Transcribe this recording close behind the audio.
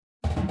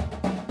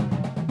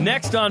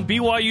Next on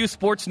BYU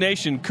Sports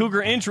Nation,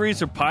 Cougar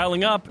injuries are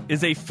piling up.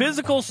 Is a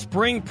physical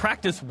spring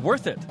practice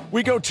worth it?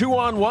 We go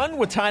 2-on-1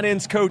 with tight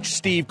ends coach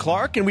Steve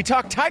Clark, and we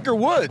talk Tiger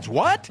Woods.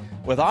 What?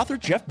 With author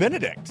Jeff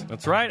Benedict.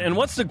 That's right. And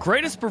what's the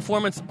greatest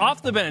performance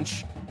off the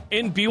bench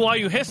in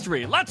BYU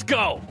history? Let's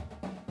go!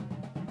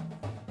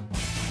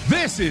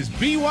 This is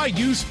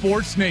BYU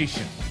Sports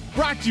Nation,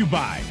 brought to you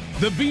by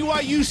The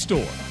BYU Store,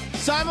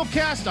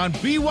 simulcast on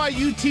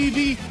BYU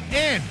TV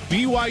and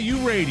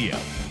BYU Radio.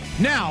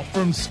 Now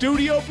from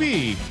Studio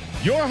B,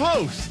 your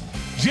hosts,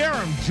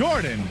 Jerem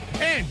Jordan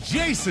and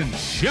Jason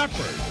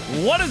Shepard.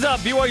 What is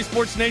up? BYU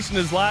Sports Nation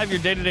is live, your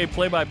day-to-day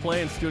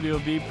play-by-play in Studio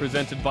B,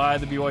 presented by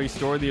the BYU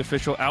Store, the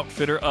official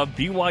outfitter of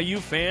BYU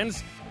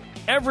fans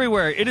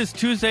everywhere. It is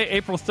Tuesday,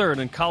 April 3rd,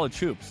 and college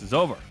hoops is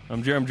over.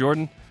 I'm Jerem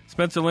Jordan.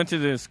 Spencer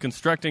Linton is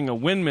constructing a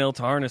windmill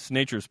to harness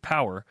nature's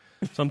power.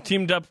 So I'm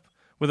teamed up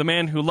with a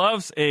man who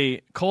loves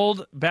a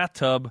cold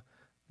bathtub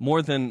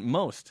more than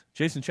most,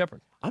 Jason Shepard.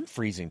 I'm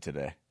freezing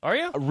today. Are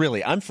you?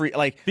 Really, I'm free.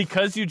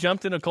 Because you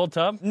jumped in a cold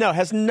tub? No, it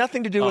has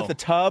nothing to do with the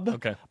tub.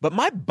 Okay. But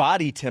my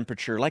body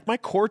temperature, my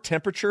core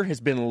temperature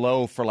has been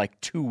low for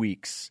 2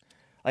 weeks.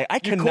 I Your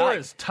cannot. core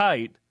is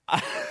tight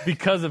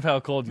because of how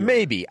cold you are.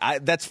 Maybe.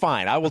 That's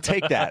fine. I will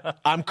take that.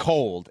 I'm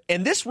cold.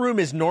 And this room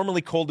is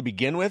normally cold to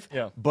begin with,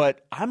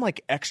 but I'm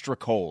extra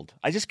cold.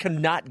 I just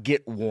cannot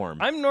get warm.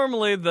 I'm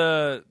normally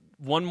the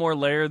one more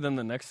layer than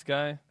the next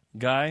guy.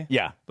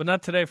 Yeah. But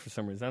not today for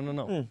some reason. I don't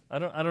know. I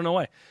don't know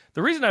why.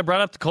 The reason I brought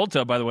up the cold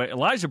tub, by the way,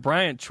 Elijah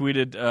Bryant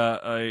tweeted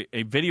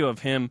a video of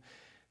him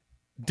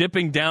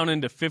dipping down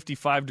into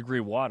 55-degree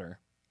water.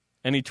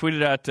 And he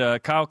tweeted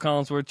at Kyle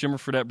Collinsworth, Jimmer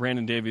Fredette,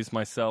 Brandon Davies,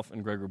 myself,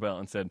 and Greg Wrubell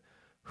and said,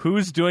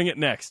 "Who's doing it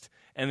next?"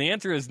 And the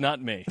answer is not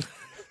me.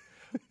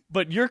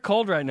 But you're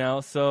cold right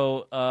now,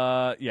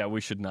 so we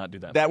should not do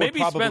that.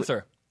 Maybe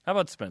Spencer. How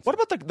about Spencer? What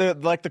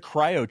about the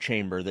cryo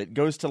chamber that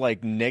goes to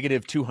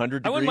negative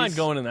 200 degrees? I wouldn't mind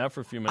going in that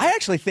for a few minutes. I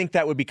actually think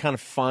that would be kind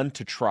of fun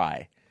to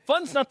try.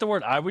 Fun's not the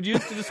word I would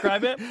use to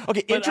describe it.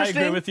 Okay, but interesting.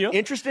 I agree with you.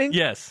 Interesting?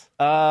 Yes.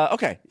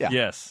 Okay, yeah.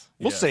 Yes.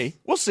 We'll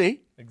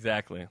see.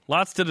 Exactly.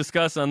 Lots to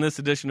discuss on this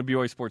edition of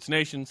BYU Sports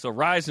Nation, so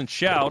rise and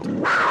shout.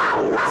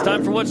 It's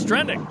time for What's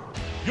Trending.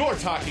 You're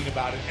talking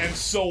about it, and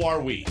so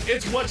are we.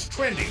 It's What's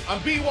Trending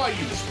on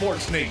BYU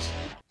Sports Nation.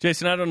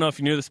 Jason, I don't know if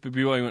you knew this, but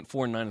BYU went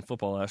 4-9 in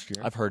football last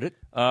year. I've heard it.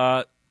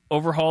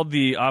 Overhauled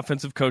the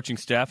offensive coaching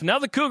staff. Now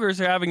the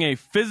Cougars are having a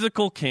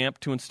physical camp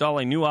to install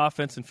a new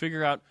offense and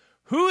figure out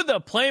who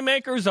the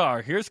playmakers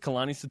are. Here's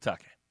Kalani Sitake.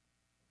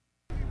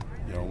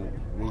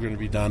 We're going to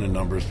be down in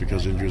numbers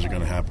because injuries are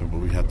going to happen, but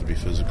we have to be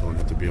physical and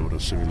have to be able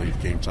to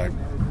simulate game type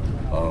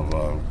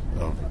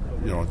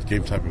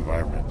game type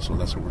environment. So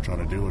that's what we're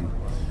trying to do.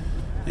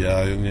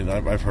 And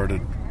I've heard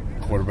it.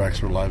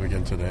 Quarterbacks were live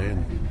again today,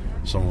 and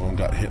some of them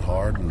got hit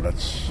hard, and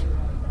that's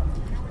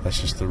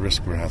just the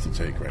risk we have to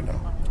take right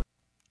now.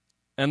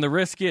 And the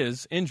risk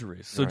is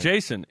injuries. So, right.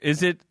 Jason,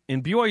 is it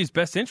in BYU's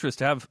best interest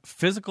to have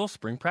physical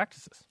spring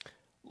practices?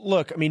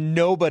 Look,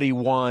 nobody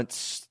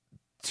wants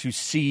to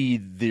see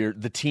the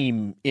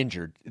team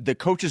injured. The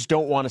coaches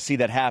don't want to see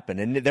that happen.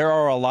 And there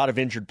are a lot of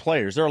injured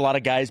players. There are a lot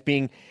of guys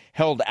being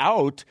held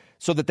out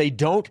so that they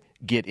don't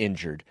get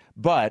injured.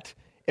 But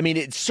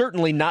it's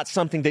certainly not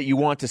something that you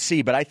want to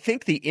see. But I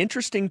think the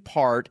interesting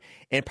part,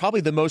 and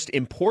probably the most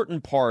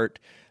important part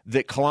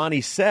that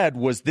Kalani said,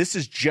 was this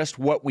is just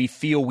what we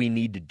feel we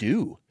need to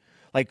do.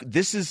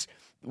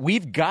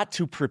 We've got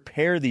to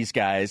prepare these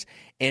guys,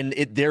 and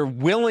they're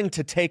willing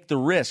to take the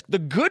risk. The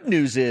good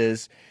news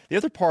is, the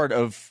other part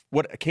of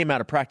what came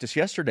out of practice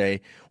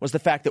yesterday was the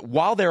fact that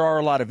while there are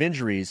a lot of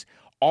injuries,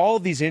 all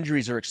of these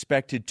injuries are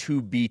expected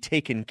to be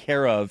taken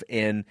care of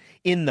in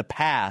the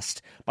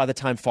past by the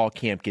time fall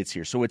camp gets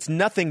here. So it's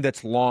nothing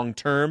that's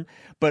long-term.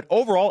 But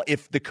overall,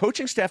 if the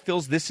coaching staff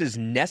feels this is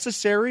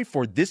necessary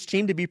for this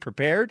team to be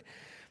prepared,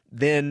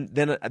 then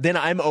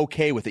I'm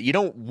okay with it. You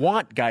don't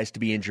want guys to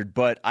be injured,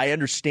 but I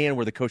understand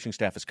where the coaching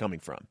staff is coming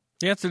from.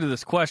 The answer to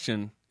this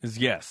question is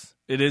yes.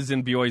 It is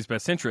in BYU's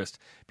best interest.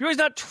 BYU's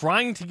not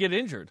trying to get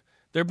injured.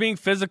 They're being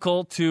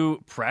physical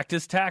to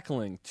practice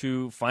tackling,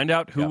 to find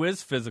out who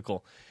is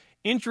physical.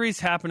 Injuries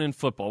happen in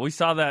football. We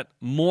saw that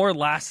more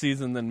last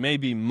season than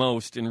maybe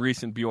most in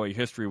recent BYU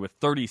history with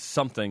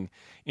 30-something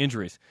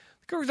injuries.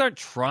 The Cougars aren't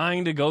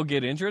trying to go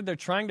get injured. They're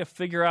trying to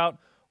figure out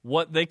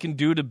what they can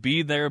do to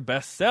be their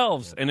best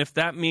selves. And if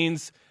that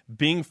means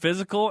being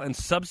physical and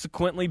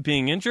subsequently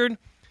being injured,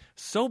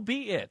 so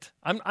be it.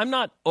 I'm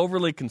not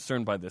overly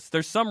concerned by this.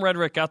 There's some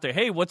rhetoric out there,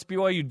 hey, what's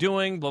BYU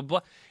doing, blah,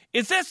 blah.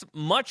 Is this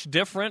much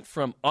different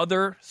from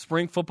other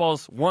spring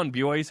footballs, one,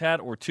 BYU's had,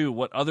 or two,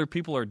 what other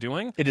people are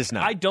doing? It is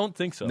not. I don't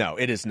think so. No,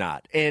 it is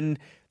not. And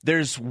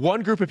there's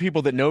one group of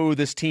people that know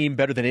this team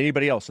better than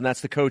anybody else, and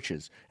that's the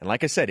coaches. And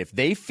like I said, if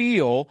they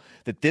feel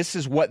that this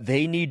is what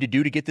they need to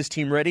do to get this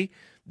team ready,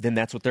 then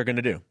that's what they're going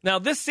to do. Now,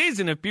 this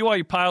season, if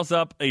BYU piles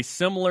up a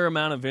similar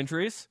amount of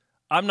injuries,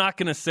 I'm not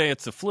going to say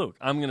it's a fluke.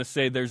 I'm going to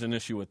say there's an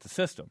issue with the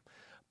system.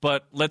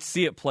 But let's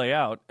see it play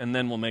out, and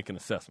then we'll make an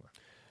assessment.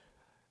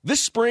 This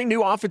spring,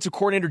 new offensive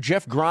coordinator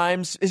Jeff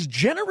Grimes has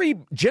generally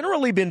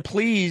been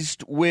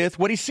pleased with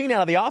what he's seen out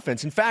of the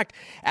offense. In fact,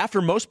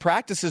 after most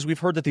practices, we've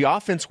heard that the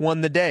offense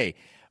won the day.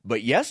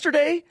 But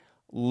yesterday,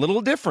 little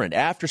different.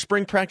 After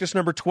spring practice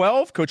number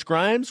 12, Coach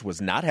Grimes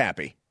was not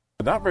happy.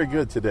 Not very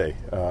good today.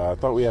 I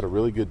thought we had a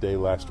really good day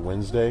last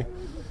Wednesday.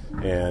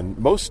 And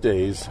most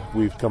days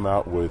we've come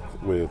out with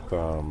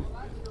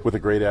a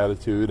great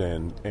attitude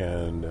and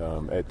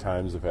at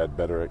times have had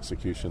better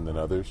execution than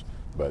others.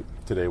 But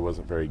today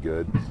wasn't very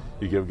good.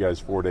 You give guys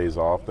 4 days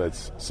off.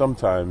 That's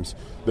sometimes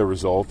the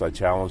result. I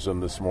challenged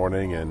them this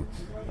morning and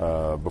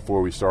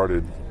before we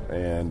started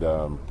and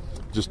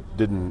just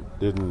didn't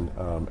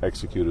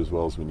execute as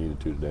well as we needed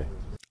to today.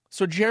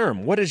 So,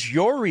 Jerem, what is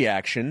your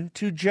reaction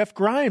to Jeff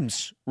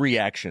Grimes'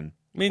 reaction?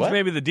 Means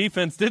maybe the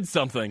defense did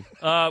something.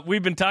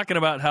 We've been talking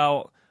about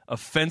how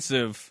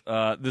offensive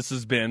this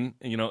has been,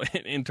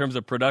 in terms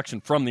of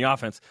production from the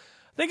offense.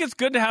 I think it's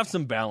good to have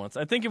some balance.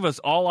 I think if it was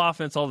all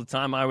offense all the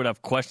time, I would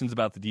have questions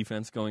about the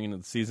defense going into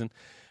the season.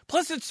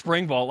 Plus, it's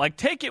spring ball. Like,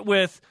 take it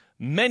with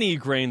many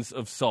grains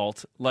of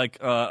salt, like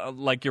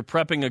you're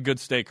prepping a good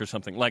steak or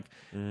something. Like,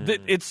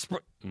 it's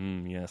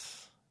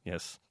yes.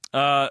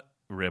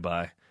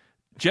 Ribeye.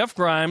 Jeff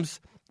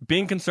Grimes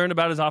being concerned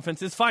about his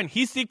offense is fine.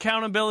 He's the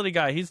accountability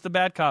guy. He's the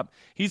bad cop.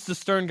 He's the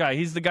stern guy.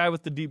 He's the guy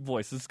with the deep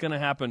voice. It's going to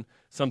happen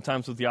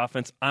sometimes with the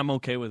offense. I'm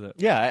okay with it.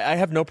 Yeah, I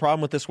have no problem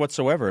with this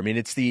whatsoever. I mean,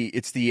 it's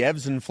the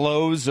ebbs and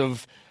flows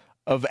of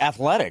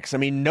athletics. I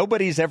mean,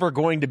 nobody's ever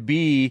going to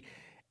be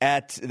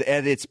at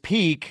its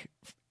peak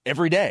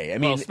every day. I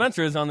mean,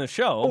 Spencer is on the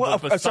show,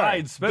 but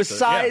besides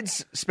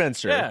Spencer.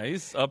 Spencer. Yeah,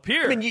 he's up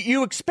here. I mean,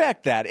 you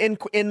expect that.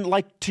 And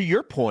like, to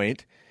your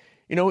point,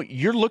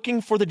 you're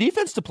looking for the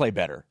defense to play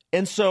better.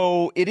 And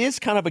so it is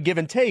kind of a give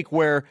and take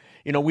where,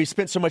 we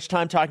spent so much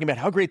time talking about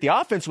how great the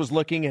offense was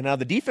looking and how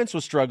the defense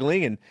was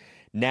struggling. And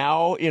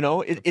now,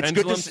 it's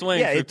good to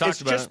swing. Yeah,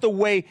 it's just the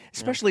way,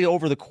 especially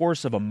over the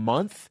course of a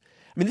month.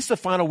 I mean, this is the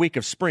final week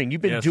of spring.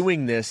 You've been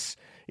doing this.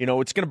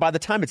 It's going to, by the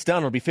time it's done,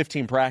 it'll be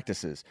 15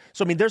 practices.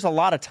 So, I mean, there's a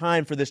lot of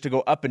time for this to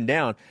go up and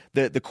down.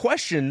 The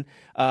question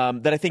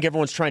that I think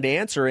everyone's trying to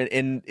answer,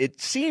 and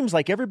it seems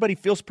like everybody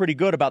feels pretty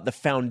good about the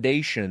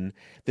foundation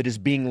that is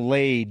being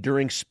laid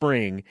during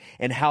spring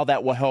and how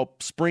that will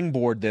help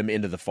springboard them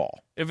into the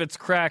fall. If it's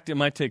cracked, it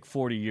might take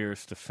 40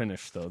 years to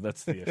finish, though.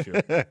 That's the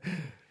issue.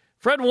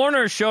 Fred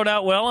Warner showed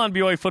out well on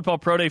BYU Football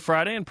Pro Day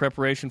Friday in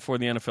preparation for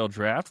the NFL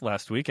Draft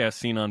last week, as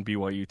seen on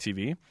BYU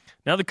TV.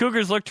 Now the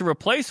Cougars look to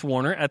replace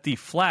Warner at the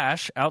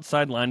flash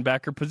outside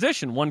linebacker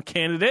position. One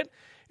candidate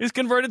is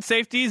converted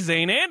safety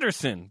Zane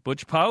Anderson.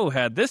 Butch Pau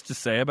had this to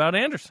say about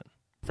Anderson.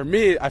 For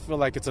me, I feel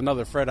like it's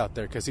another Fred out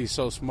there because he's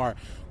so smart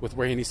with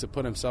where he needs to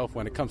put himself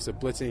when it comes to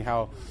blitzing,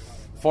 how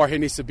far he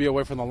needs to be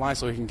away from the line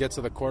so he can get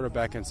to the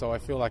quarterback. And so I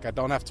feel like I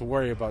don't have to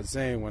worry about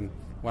Zane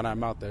when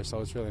I'm out there, so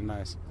it's really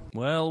nice.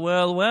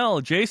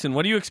 Well. Jason,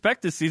 what do you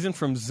expect this season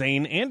from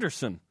Zane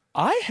Anderson?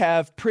 I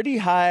have pretty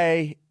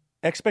high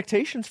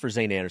expectations for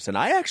Zane Anderson.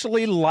 I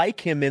actually like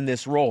him in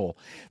this role.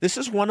 This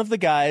is one of the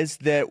guys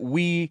that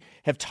we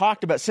have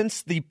talked about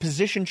since the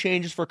position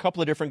changes for a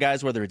couple of different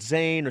guys, whether it's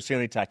Zane or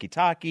Sione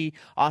Takitaki,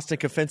 Austin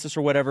Kafensis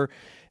or whatever.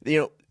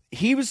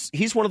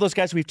 He's one of those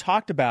guys we've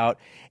talked about,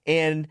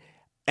 and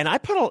I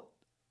put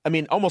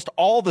almost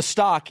all the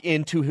stock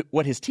into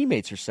what his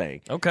teammates are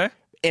saying. Okay.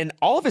 And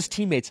all of his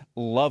teammates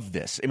love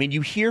this. I mean,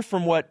 you hear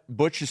from what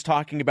Butch is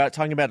talking about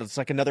it's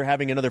like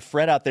having another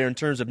Fred out there in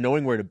terms of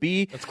knowing where to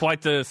be. That's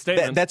quite the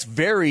statement. That's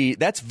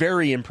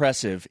very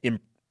impressive.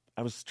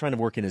 I was trying to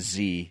work in a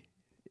Z.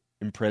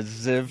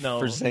 Impressive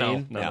for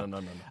Zane?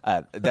 No.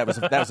 That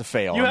was a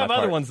fail. You have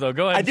other ones, though.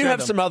 Go ahead. I do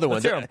have some other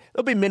ones. There'll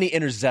be many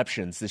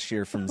interceptions this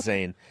year from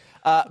Zane.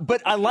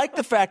 But I like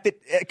the fact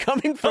that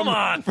coming from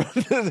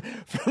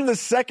the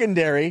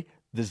secondary.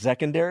 The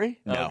secondary?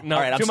 No. All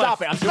right, I'm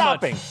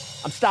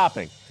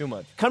stopping. Too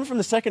much. Coming from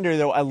the secondary,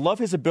 though, I love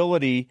his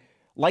ability,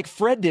 like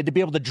Fred did, to be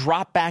able to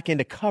drop back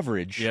into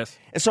coverage. Yes.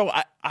 And so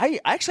I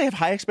actually have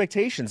high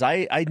expectations.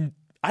 I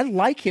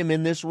like him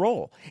in this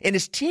role. And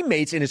his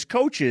teammates and his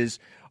coaches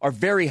are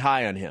very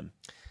high on him.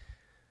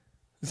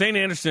 Zane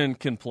Anderson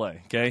can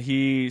play, okay?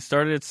 He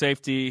started at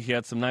safety. He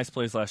had some nice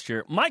plays last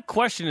year. My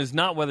question is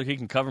not whether he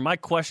can cover. My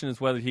question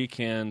is whether he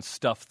can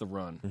stuff the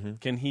run. Mm-hmm.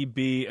 Can he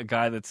be a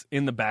guy that's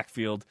in the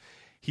backfield?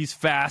 He's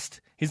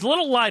fast. He's a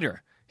little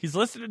lighter. He's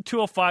listed at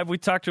 205. We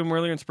talked to him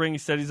earlier in spring. He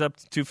said he's up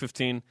to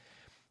 215.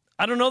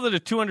 I don't know that a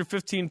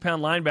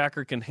 215-pound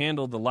linebacker can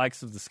handle the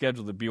likes of the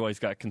schedule that BYU's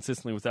got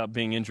consistently without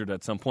being injured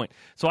at some point.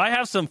 So I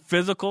have some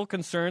physical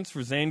concerns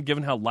for Zane,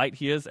 given how light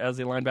he is as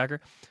a linebacker.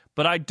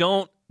 But I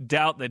don't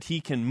doubt that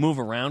he can move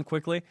around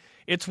quickly.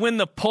 It's when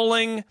the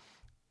pulling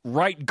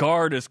right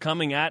guard is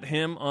coming at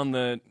him on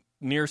the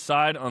near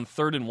side on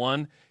 3rd and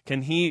 1.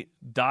 Can he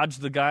dodge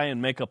the guy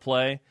and make a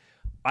play?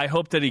 I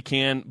hope that he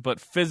can, but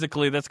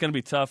physically that's going to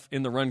be tough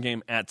in the run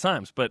game at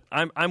times. But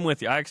I'm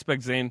with you. I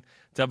expect Zane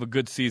to have a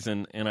good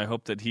season, and I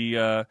hope that he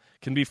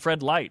can be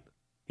Fred light.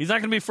 He's not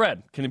going to be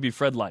Fred. Can he be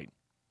Fred light?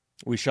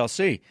 We shall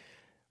see.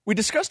 We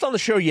discussed on the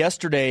show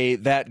yesterday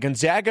that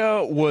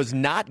Gonzaga was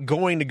not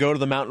going to go to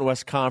the Mountain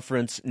West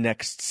Conference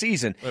next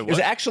season. Wait, it was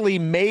actually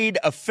made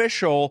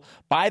official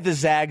by the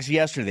Zags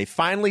yesterday. They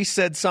finally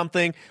said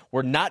something.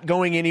 We're not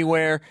going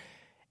anywhere.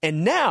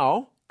 And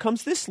now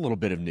comes this little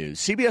bit of news.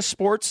 CBS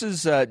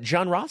Sports'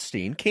 John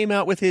Rothstein came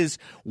out with his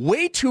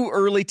way too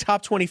early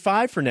top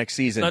 25 for next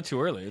season. It's not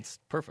too early. It's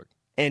perfect.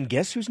 And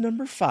guess who's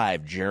number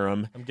 5,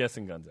 Jerem? I'm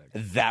guessing Gonzaga.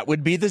 That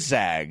would be the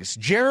Zags.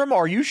 Jerem,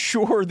 are you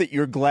sure that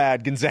you're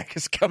glad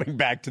Gonzaga's coming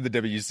back to the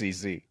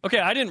WCC? Okay,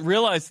 I didn't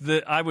realize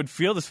that I would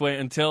feel this way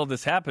until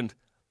this happened.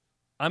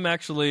 I'm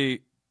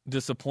actually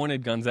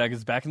disappointed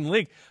Gonzaga's back in the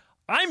league.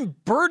 I'm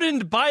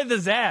burdened by the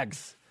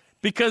Zags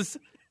because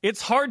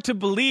it's hard to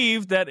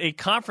believe that a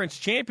conference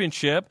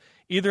championship,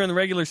 either in the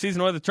regular season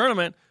or the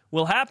tournament,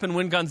 will happen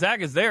when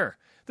Gonzaga's there.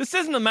 This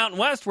isn't the Mountain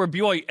West where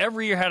BYU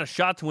every year had a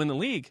shot to win the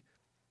league.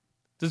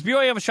 Does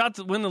BYU have a shot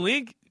to win the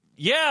league?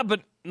 Yeah,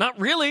 but not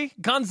really.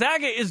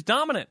 Gonzaga is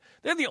dominant.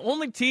 They're the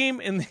only team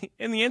in the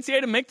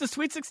NCAA to make the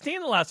Sweet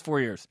 16 the last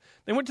 4 years.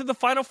 They went to the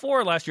Final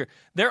Four last year.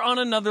 They're on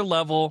another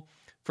level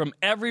from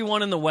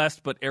everyone in the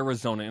West but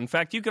Arizona. In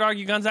fact, you could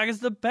argue Gonzaga is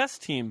the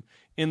best team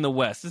in the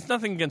West. It's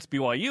nothing against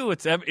BYU.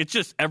 It's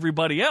just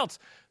everybody else.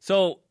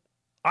 So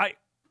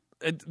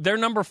they're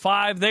number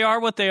 5. They are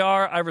what they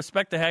are. I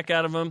respect the heck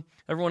out of them.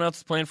 Everyone else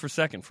is playing for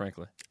second,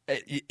 frankly.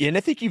 And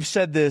I think you've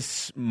said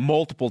this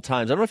multiple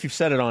times. I don't know if you've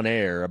said it on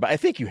air, but I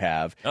think you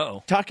have.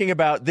 Uh-oh. Talking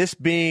about this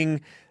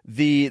being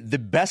the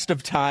best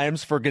of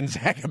times for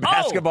Gonzaga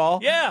basketball.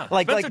 Yeah.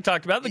 Spencer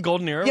talked about the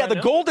golden era. Yeah, right the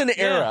now. golden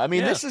era. Yeah, I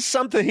mean, yeah. this is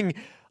something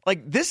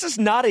like this is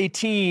not a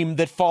team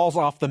that falls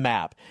off the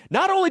map.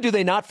 Not only do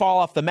they not fall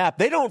off the map,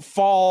 they don't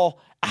fall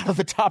out of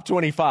the top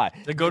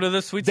 25. They go to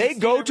the Sweet 16. They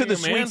go to the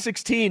every year, Sweet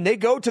 16. They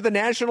go to the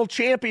national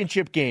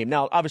championship game.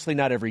 Now, obviously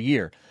not every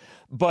year.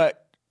 But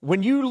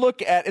when you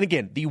look at, and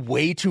again, the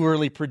way too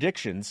early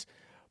predictions,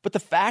 but the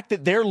fact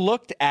that they're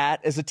looked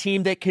at as a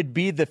team that could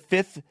be the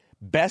 5th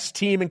best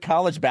team in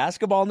college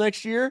basketball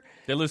next year.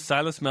 They lose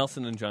Silas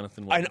Melson and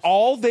Jonathan Williams. And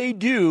all they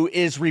do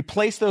is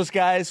replace those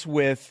guys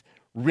with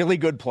really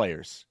good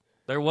players.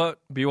 They're what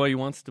BYU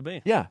wants to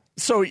be. Yeah.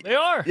 So They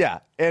are. Yeah.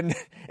 And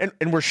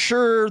we're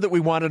sure that we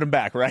wanted them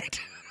back, right?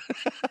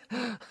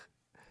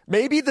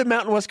 Maybe the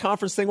Mountain West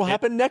Conference thing will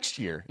happen next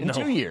year, in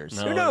 2 years.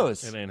 No, Who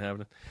knows? It ain't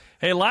happening.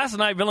 Hey, last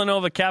night,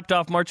 Villanova capped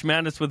off March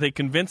Madness with a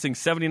convincing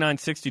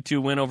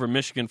 79-62 win over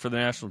Michigan for the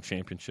national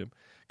championship.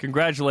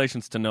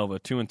 Congratulations to Nova,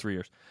 2 in 3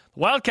 years. The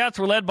Wildcats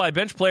were led by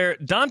bench player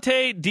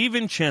Dante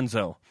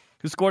DiVincenzo,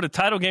 who scored a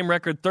title game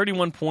record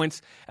 31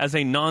 points as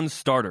a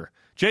non-starter.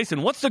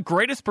 Jason, what's the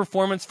greatest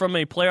performance from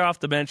a player off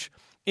the bench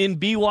in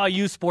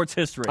BYU sports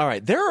history? All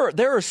right,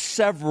 there are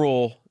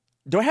several.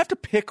 Do I have to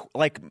pick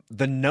like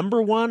the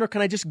number one, or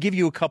can I just give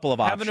you a couple of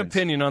I options? have an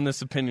opinion on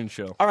this opinion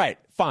show. All right,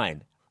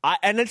 fine.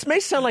 And it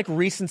may sound like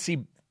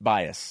recency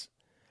bias.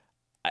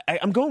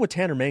 I'm going with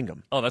Tanner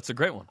Mangum. Oh, that's a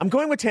great one. I'm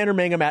going with Tanner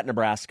Mangum at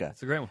Nebraska.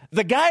 That's a great one.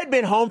 The guy had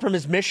been home from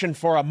his mission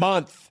for a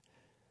month.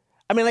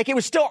 I mean, like, it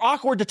was still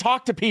awkward to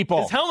talk to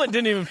people. His helmet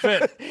didn't even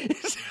fit.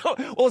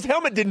 Well, his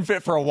helmet didn't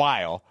fit for a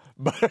while.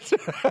 But Does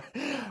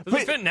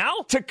it fit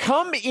now? To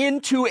come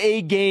into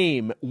a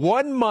game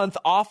 1 month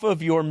off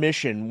of your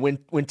mission when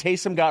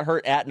Taysom got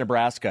hurt at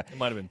Nebraska. It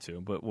might have been 2,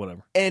 but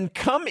whatever. And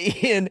come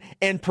in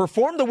and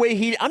perform the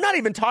way I'm not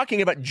even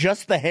talking about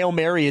just the Hail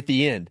Mary at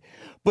the end,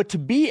 but to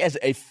be as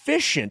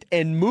efficient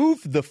and move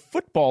the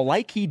football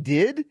like he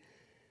did,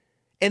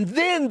 and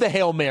then the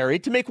Hail Mary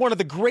to make one of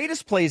the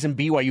greatest plays in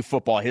BYU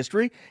football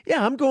history.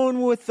 Yeah, I'm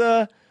going with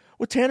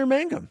Tanner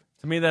Mangum.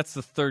 To me, that's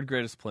the 3rd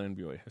greatest play in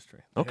BYU history.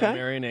 Okay. Hail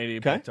Mary and 80,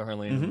 back to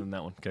Harlan, and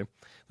that one. Okay,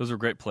 those were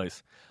great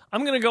plays.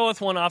 I'm going to go with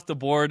one off the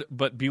board,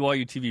 but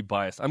BYU TV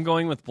biased. I'm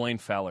going with Blaine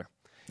Fowler.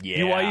 Yeah.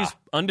 BYU's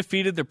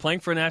undefeated. They're playing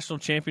for a national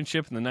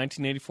championship in the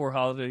 1984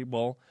 Holiday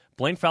Bowl.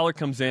 Blaine Fowler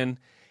comes in.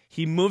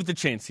 He moved the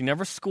chains. He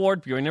never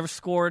scored. BYU never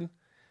scored,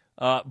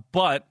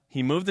 but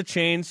he moved the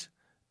chains.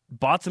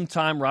 Bought some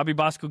time. Robbie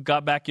Bosco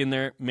got back in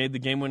there, made the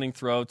game-winning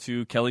throw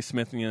to Kelly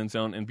Smith in the end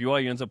zone, and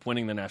BYU ends up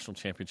winning the national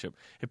championship.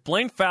 If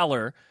Blaine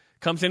Fowler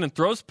comes in and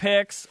throws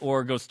picks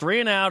or goes 3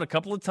 and out a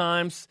couple of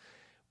times,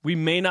 we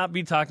may not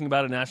be talking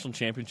about a national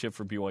championship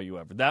for BYU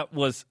ever. That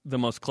was the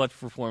most clutch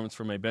performance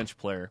from a bench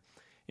player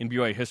in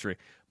BYU history.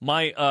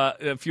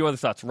 A few other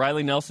thoughts.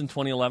 Riley Nelson,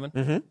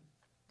 2011.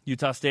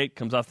 Utah State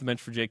comes off the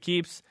bench for Jay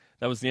Keeps.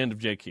 That was the end of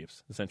Jay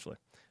Keeps, essentially,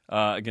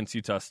 against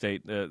Utah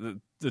State. The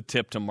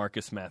tip to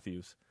Marcus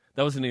Matthews.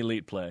 That was an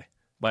elite play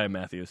by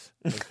Matthews.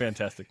 It was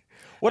fantastic.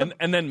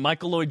 And then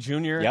Michael Lloyd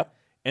Jr., Yep.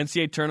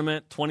 NCAA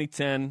tournament,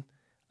 2010,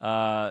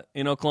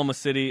 in Oklahoma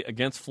City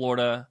against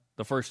Florida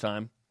the first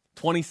time.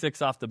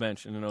 26 off the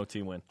bench in an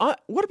OT win.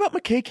 What about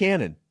McKay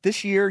Cannon?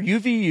 This year,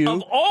 UVU.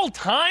 Of all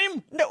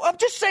time? No, I'm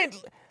just saying,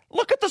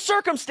 Look at the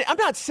circumstance. I'm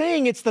not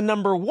saying it's the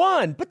number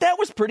one, but that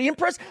was pretty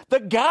impressive. The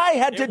guy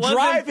had to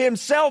drive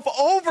himself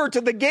over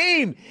to the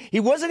game. He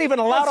wasn't even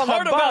allowed on the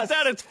bus. What's hard about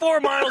that? It's 4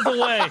 miles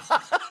away.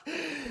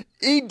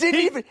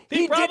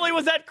 He probably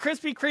was at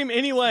Krispy Kreme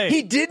anyway.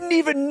 He didn't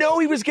even know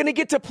he was going to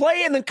get to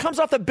play and then comes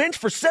off the bench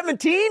for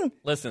 17?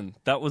 Listen,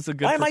 that was a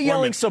good Why am I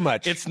yelling so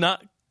much? It's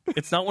not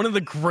one of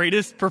the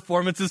greatest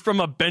performances from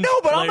a bench player.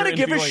 No, but I'm going to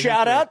give a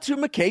shout-out to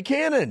McKay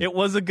Cannon. It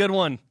was a good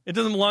one. It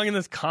doesn't belong in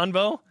this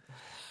convo.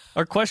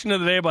 Our question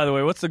of the day, by the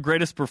way, what's the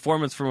greatest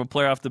performance from a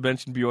player off the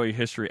bench in BYU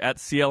history? At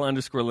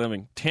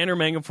CL_living. Tanner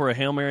Mangum for a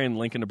Hail Mary in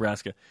Lincoln,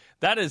 Nebraska.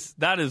 That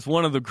is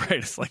one of the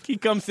greatest. Like, he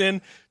comes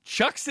in,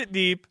 chucks it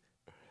deep,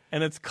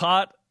 and it's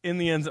caught in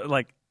the end zone.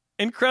 Like,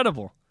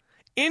 incredible.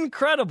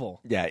 Incredible.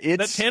 Yeah,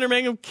 that Tanner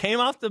Mangum came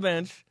off the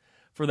bench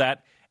for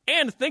that.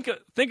 And think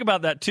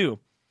about that, too.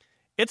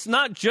 It's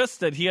not just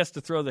that he has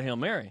to throw the Hail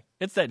Mary.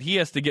 It's that he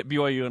has to get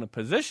BYU in a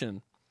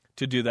position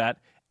to do that.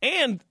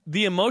 And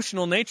the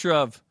emotional nature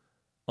of,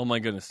 oh my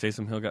goodness,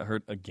 Taysom Hill got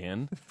hurt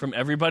again from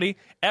everybody.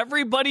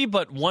 Everybody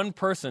but one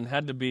person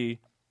had to be,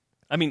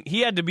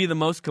 he had to be the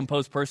most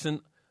composed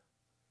person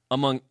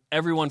among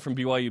everyone from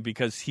BYU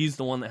because he's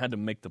the one that had to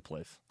make the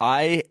plays.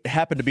 I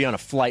happened to be on a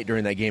flight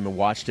during that game and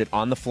watched it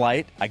on the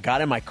flight. I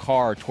got in my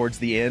car towards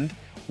the end.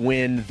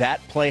 When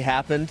that play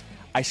happened,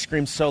 I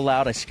screamed so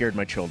loud I scared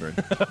my children.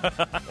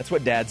 That's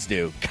what dads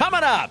do.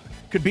 Coming up,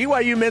 could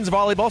BYU men's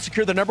volleyball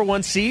secure the number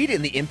one seed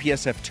in the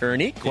MPSF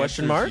tourney?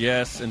 Question mark.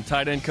 Yes, and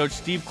tight end coach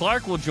Steve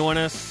Clark will join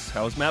us.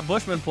 How is Matt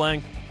Bushman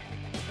playing?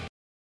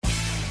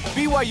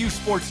 BYU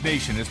Sports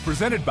Nation is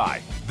presented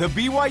by The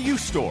BYU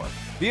Store,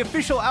 the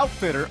official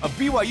outfitter of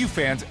BYU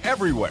fans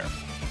everywhere.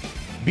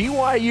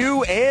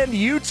 BYU and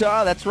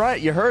Utah, that's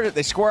right, you heard it.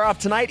 They square off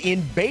tonight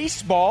in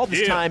baseball,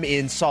 this time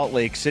in Salt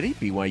Lake City.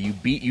 BYU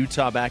beat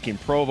Utah back in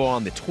Provo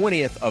on the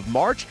 20th of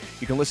March.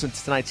 You can listen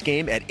to tonight's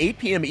game at 8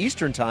 p.m.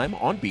 Eastern Time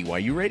on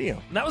BYU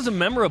Radio. That was a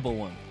memorable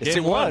one. Yes,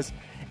 it was.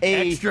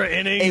 Extra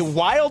innings. A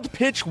wild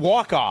pitch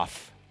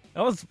walk-off.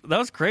 That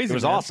was crazy. It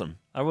was awesome.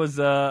 I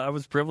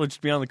was privileged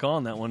to be on the call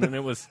on that one, and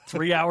it was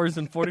 3 hours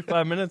and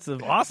 45 minutes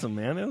of awesome,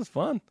 man. It was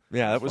fun.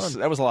 Yeah, that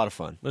was a lot of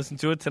fun. Listen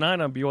to it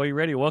tonight on BYU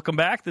Radio. Welcome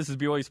back. This is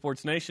BYU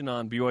Sports Nation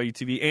on BYU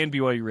TV and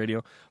BYU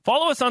Radio.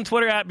 Follow us on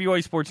Twitter at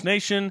BYU Sports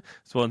Nation,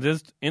 as well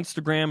as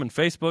Instagram and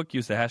Facebook.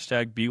 Use the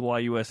hashtag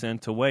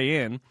BYUSN to weigh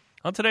in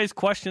on today's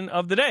question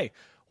of the day.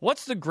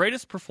 What's the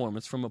greatest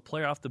performance from a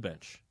player off the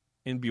bench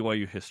in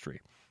BYU history?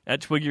 At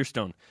Twiggy or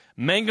Stone.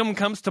 Mangum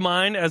comes to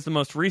mind as the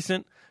most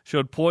recent.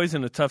 Showed poise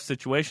in a tough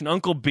situation.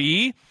 Uncle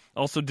B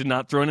also did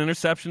not throw an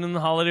interception in the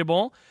Holiday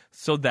Bowl,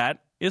 so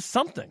that is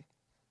something.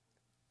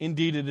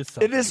 Indeed, it is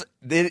something.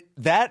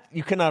 That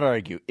you cannot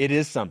argue. It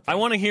is something. I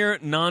want to hear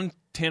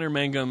non-Tanner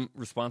Mangum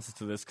responses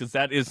to this because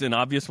that is an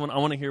obvious one. I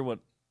want to hear what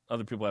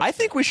other people have to say. I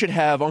think we should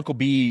have Uncle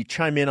B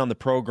chime in on the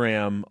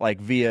program like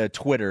via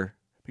Twitter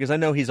because I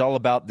know he's all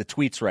about the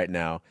tweets right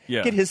now.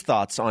 Yeah. Get his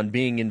thoughts on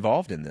being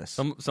involved in this.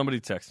 Somebody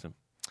text him.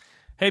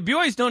 Hey,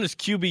 BYU is known as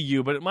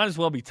QBU, but it might as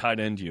well be tight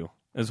end U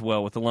as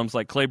well, with alums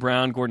like Clay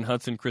Brown, Gordon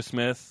Hudson, Chris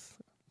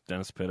Smith,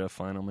 Dennis Pitta,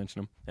 fine, I'll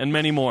mention him, and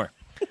many more.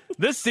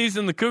 This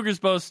season, the Cougars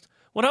boast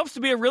what hopes to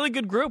be a really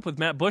good group with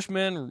Matt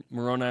Bushman,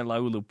 Moroni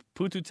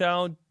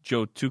Laulu-Pututau,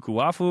 Joe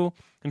Tukuafu,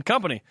 and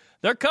company.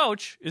 Their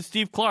coach is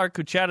Steve Clark,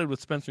 who chatted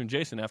with Spencer and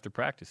Jason after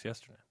practice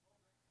yesterday.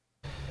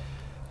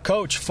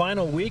 Coach,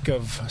 final week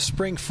of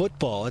spring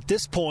football. At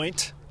this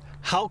point,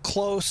 how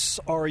close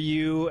are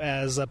you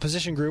as a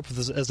position group,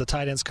 as the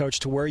tight ends coach,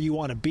 to where you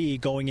want to be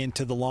going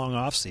into the long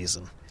off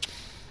season?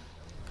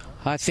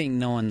 I think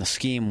knowing the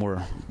scheme,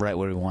 we're right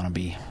where we want to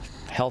be.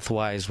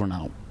 Health-wise, we're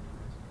not.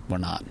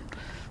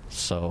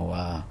 So,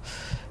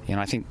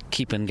 I think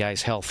keeping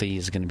guys healthy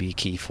is going to be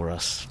key for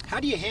us. How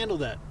do you handle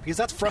that? Because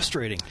that's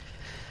frustrating.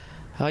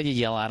 You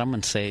yell at them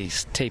and say,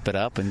 tape it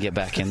up and get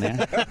back in there.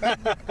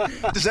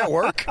 Does that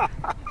work?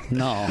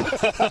 No.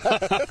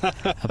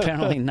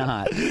 Apparently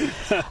not.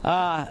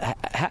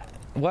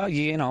 Well,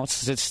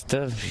 it's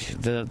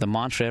the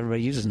mantra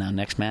everybody uses now,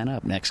 next man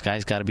up. Next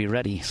guy's got to be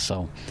ready.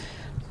 So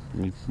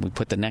we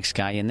put the next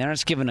guy in there.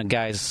 It's giving the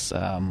guys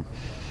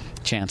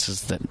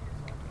chances to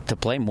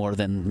play more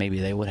than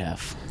maybe they would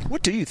have.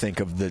 What do you think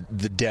of the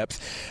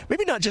depth?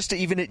 Maybe not just at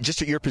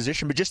your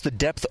position, but just the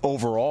depth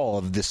overall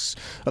of this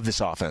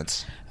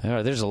offense.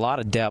 There's a lot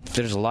of depth.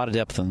 There's a lot of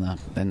depth in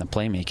the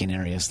playmaking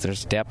areas.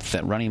 There's depth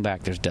at running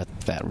back. There's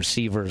depth at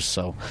receivers.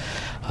 So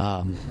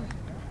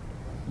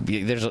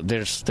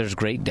there's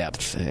great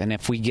depth. And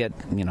if we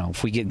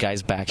get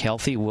guys back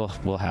healthy, we'll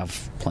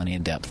have plenty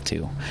of depth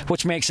too,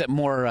 which makes it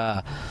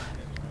more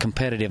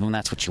competitive, and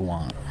that's what you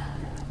want.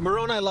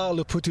 Moroni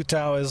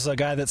Laulu-Pututau is a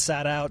guy that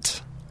sat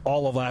out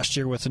all of last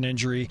year with an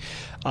injury.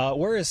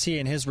 Where is he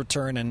in his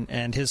return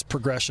and his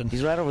progression?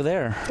 He's right over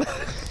there.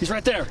 He's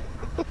right there.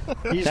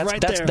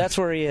 That's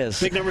where he is.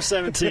 Big number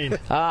 17.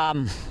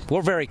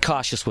 We're very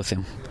cautious with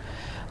him.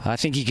 I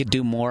think he could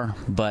do more,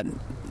 but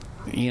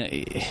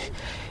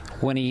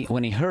when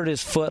he hurt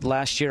his foot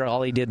last year,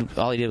 all he did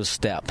was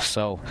step.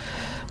 So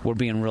we're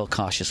being real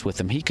cautious with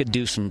him. He could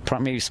do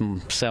maybe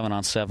some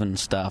 7-on-7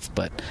 stuff,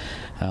 but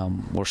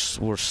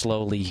we're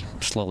slowly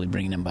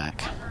bringing him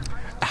back.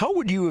 How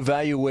would you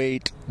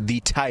evaluate the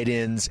tight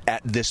ends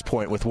at this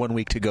point with 1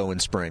 week to go in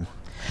spring?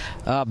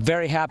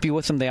 Very happy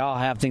with them. They all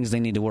have things they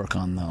need to work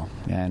on, though.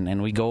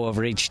 And we go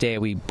over each day.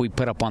 We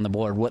put up on the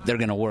board what they're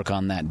going to work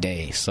on that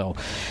day. So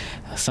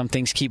some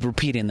things keep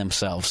repeating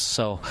themselves.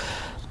 So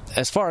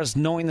as far as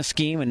knowing the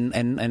scheme, and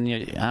I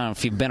don't know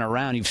if you've been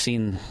around, you've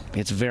seen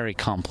it's a very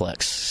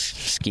complex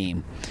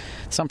scheme.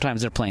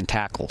 Sometimes they're playing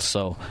tackle.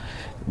 So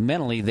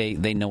mentally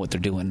they know what they're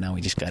doing. Now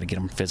we just got to get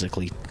them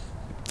physically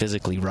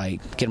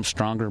right. Get them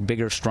stronger,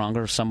 bigger,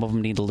 stronger. Some of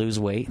them need to lose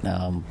weight.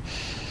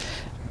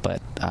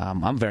 But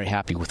I'm very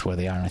happy with where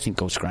they are, and I think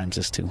Coach Grimes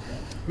is too.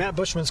 Matt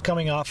Bushman's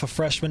coming off a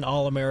freshman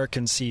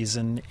All-American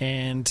season,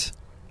 and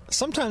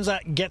sometimes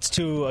that gets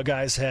to a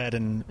guy's head,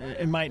 and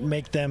it might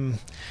make them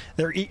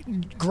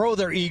grow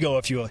their ego,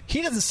 if you will.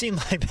 He doesn't seem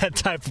like that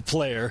type of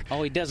player.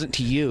 Oh, he doesn't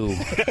to you.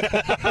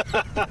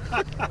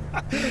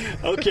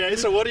 Okay,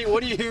 so what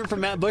are you hearing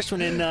from Matt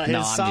Bushman in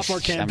his sophomore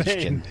campaign? I'm just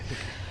kidding.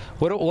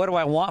 What do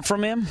I want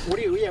from him? What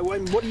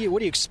do you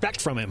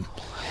expect from him?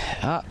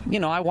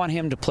 I want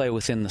him to play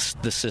within the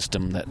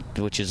system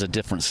which is a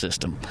different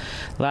system.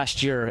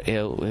 Last year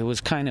it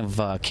was kind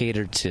of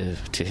catered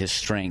to his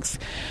strength,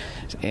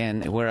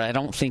 and where I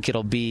don't think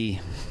it'll be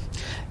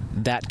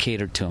that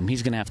catered to him.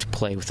 He's going to have to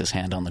play with his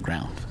hand on the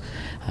ground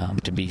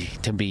to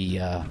be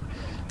a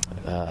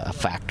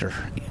factor.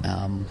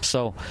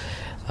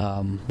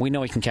 We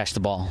know he can catch the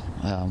ball.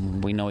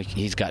 We know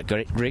he's got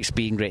great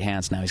speed and great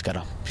hands. Now he's got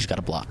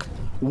to block.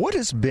 What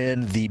has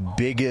been the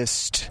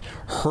biggest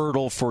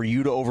hurdle for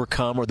you to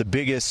overcome, or the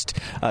biggest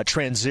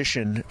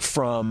transition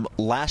from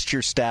last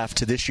year's staff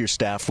to this year's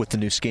staff with the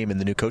new scheme and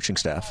the new coaching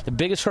staff? The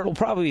biggest hurdle,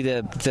 probably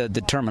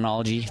the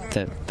terminology.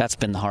 That's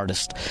been the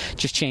hardest.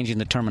 Just changing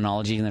the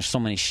terminology, and there's so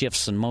many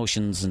shifts and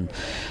motions, and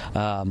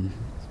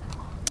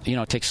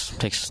it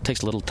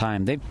takes a little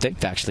time.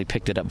 They've actually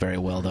picked it up very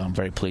well, though. I'm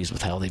very pleased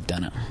with how they've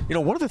done it.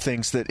 One of the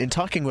things that, in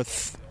talking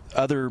with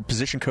other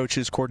position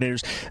coaches,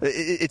 coordinators,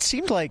 it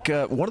seemed like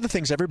one of the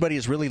things everybody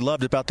has really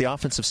loved about the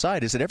offensive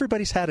side is that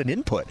everybody's had an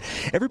input.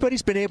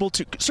 Everybody's been able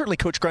to, certainly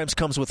Coach Grimes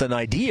comes with an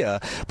idea,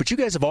 but you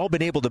guys have all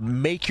been able to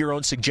make your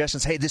own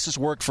suggestions. Hey, this has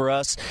worked for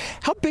us.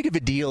 How big of a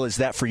deal is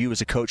that for you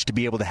as a coach to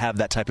be able to have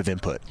that type of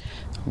input?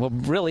 Well,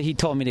 really, he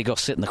told me to go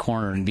sit in the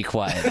corner and be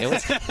quiet.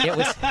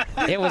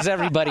 It was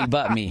everybody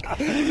but me.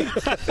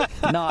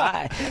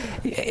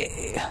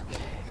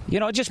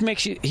 No, it just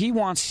makes you. He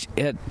wants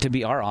it to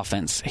be our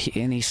offense,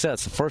 and he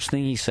says the first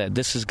thing he said,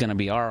 "This is going to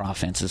be our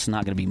offense. It's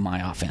not going to be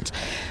my offense."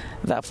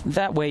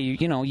 That way,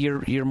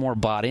 you're more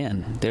bought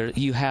in.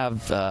 You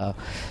have a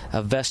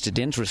vested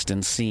interest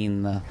in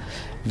seeing the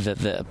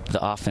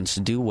offense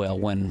do well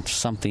when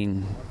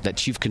something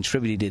that you've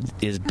contributed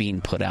is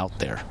being put out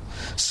there.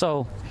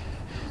 So.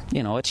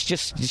 It's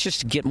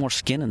just to get more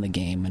skin in the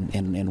game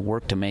and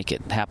work to make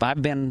it happen.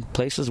 I've been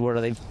places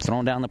where they've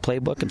thrown down the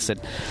playbook and said,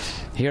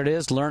 "Here it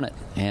is, learn it."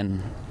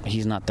 And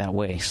he's not that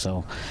way.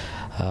 So,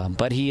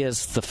 but he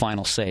is the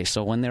final say.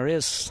 So when there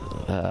is,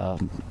 a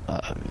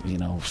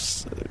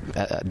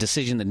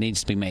decision that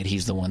needs to be made,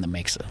 he's the one that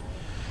makes it.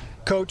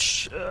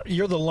 Coach,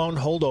 you're the lone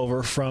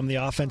holdover from the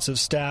offensive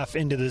staff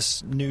into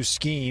this new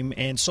scheme,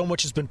 and so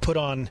much has been put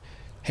on,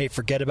 hey,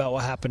 forget about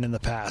what happened in the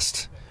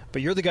past.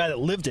 But you're the guy that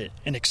lived it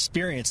and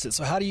experienced it.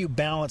 So how do you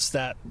balance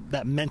that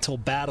mental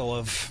battle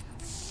of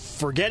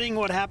forgetting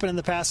what happened in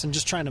the past and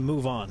just trying to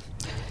move on?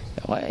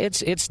 Well,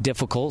 it's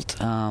difficult.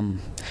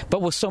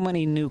 But with so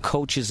many new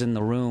coaches in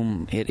the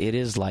room, it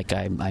is like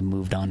I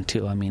moved on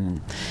too. I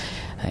mean,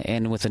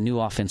 and with a new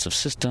offensive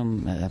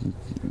system,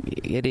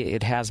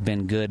 it has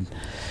been good.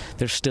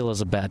 There still is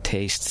a bad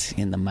taste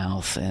in the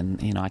mouth,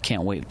 and I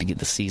can't wait to get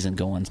the season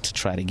going to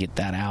try to get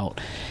that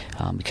out,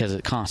 because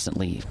it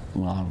constantly,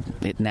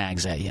 it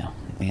nags at you,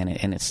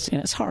 and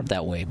it's hard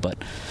that way. But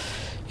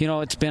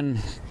it's been,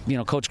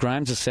 Coach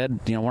Grimes has said,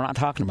 we're not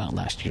talking about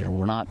last year.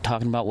 We're not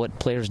talking about what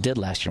players did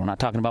last year. We're not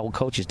talking about what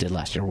coaches did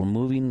last year. We're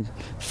moving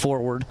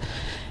forward,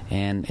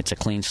 and it's a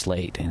clean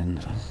slate, and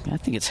I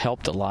think it's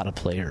helped a lot of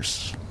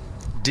players.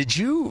 Did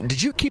you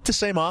keep the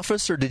same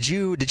office, or did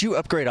you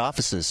upgrade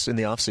offices in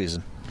the off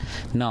season?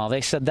 No,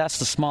 they said that's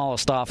the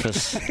smallest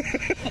office.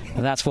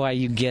 That's why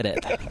you get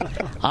it.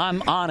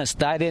 I'm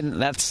honest. I didn't.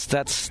 That's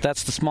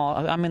the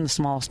small. I'm in the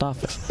smallest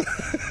office.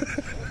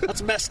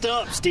 That's messed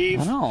up,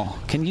 Steve. I know.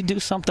 Can you do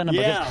something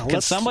about it?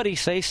 Can somebody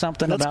say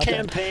something about that?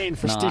 Let's campaign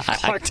for Steve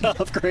Clark to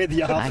upgrade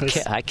the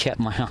office. I kept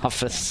my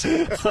office.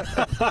 I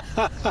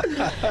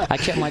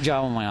kept my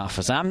job in my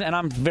office.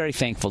 I'm very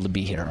thankful to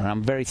be here. And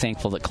I'm very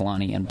thankful that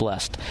Kalani, and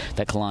blessed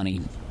that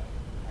Kalani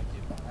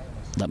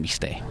let me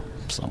stay.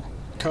 So.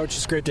 Coach,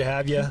 it's great to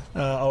have you.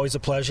 Always a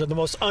pleasure. The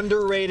most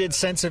underrated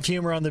sense of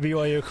humor on the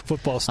BYU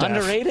football staff.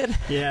 Underrated?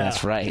 Yeah.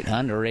 That's right.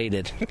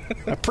 Underrated.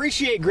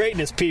 Appreciate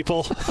greatness,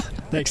 people.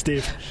 Thanks,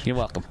 Steve. You're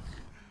welcome.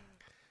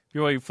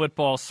 BYU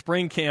football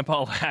spring camp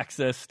all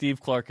access.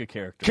 Steve Clark, a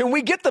character. Can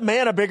we get the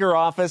man a bigger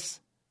office?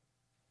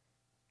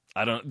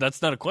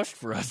 That's not a question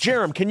for us.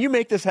 Jerem, can you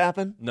make this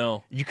happen?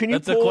 No.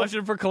 That's a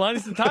question for Kalani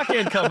Sitake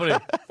and company.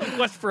 That's a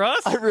question for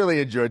us. I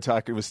really enjoyed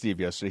talking with Steve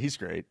yesterday. He's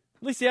great.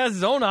 At least he has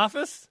his own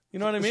office. You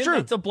know what I mean? It's true.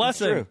 That's a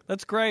blessing. It's true.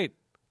 That's great.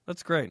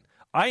 That's great.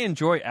 I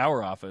enjoy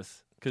our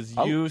office because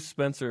you,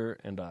 Spencer,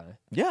 and I,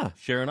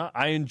 Sharon,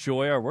 I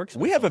enjoy our workspace.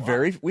 We have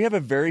a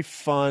very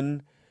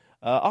fun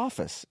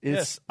office.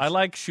 Yes, I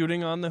like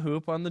shooting on the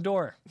hoop on the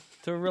door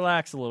to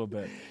relax a little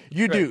bit.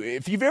 You do.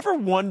 If you've ever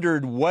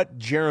wondered what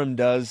Jerem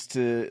does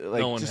to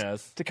no one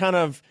has. To kind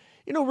of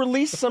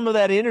release some of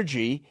that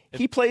energy,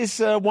 he plays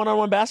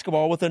one-on-one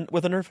basketball with a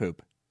Nerf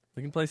hoop.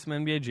 We can play some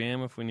NBA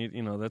Jam if we need.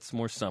 That's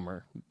more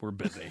summer. We're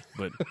busy,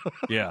 but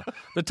yeah,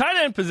 the tight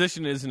end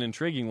position is an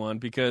intriguing one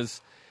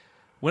because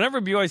whenever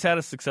BYU's had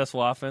a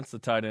successful offense, the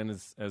tight end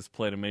has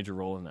played a major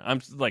role in that.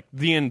 I'm like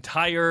the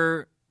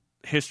entire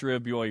history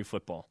of BYU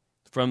football.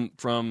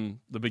 From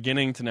the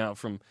beginning to now,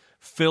 from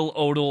Phil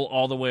Odell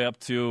all the way up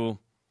to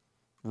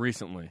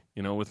recently,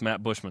 with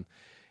Matt Bushman.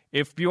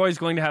 If BYU is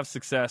going to have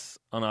success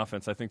on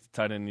offense, I think the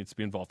tight end needs to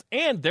be involved.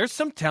 And there's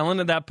some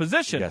talent in that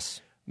position. Yes.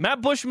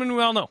 Matt Bushman,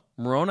 we all know.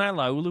 Moroni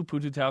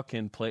Laulu-Pututau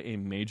can play a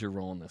major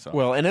role in this offense.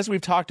 Well, and as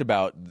we've talked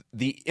about,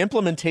 the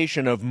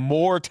implementation of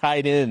more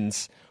tight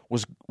ends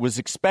was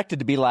expected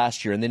to be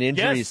last year, and then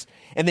injuries.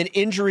 Yes. And then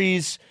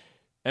injuries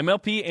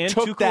MLP and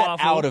took Tukuafu, that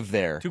out of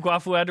there.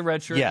 Tukuafu had to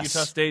redshirt. Yes.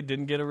 Utah State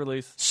didn't get a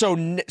release. So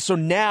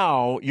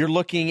now you're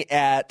looking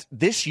at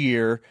this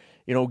year,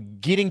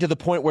 getting to the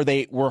point where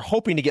they were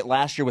hoping to get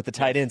last year with the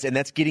tight ends, and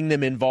that's getting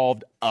them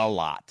involved a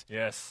lot.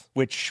 Yes.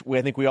 Which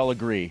I think we all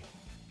agree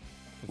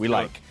we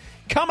like.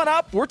 Coming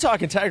up, we're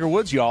talking Tiger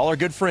Woods, y'all. Our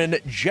good friend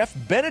Jeff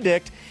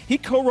Benedict, he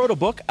co-wrote a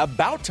book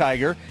about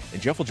Tiger,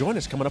 and Jeff will join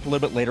us coming up a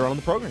little bit later on in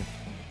the program.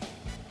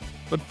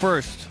 But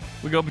first,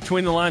 we go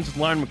between the lines with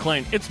Lauren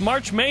McLean. It's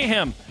March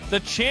Mayhem, the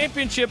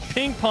championship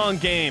ping pong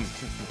game.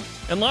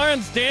 And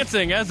Lauren's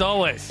dancing, as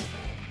always.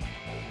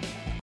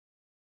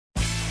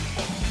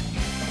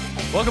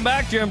 Welcome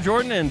back, Jerem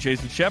Jordan and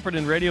Jason Shepard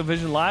in Radio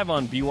Vision Live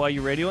on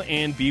BYU Radio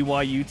and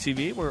BYU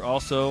TV. We're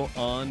also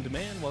on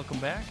demand. Welcome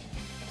back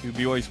to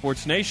BYU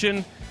Sports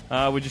Nation.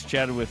 We just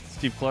chatted with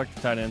Steve Clark, the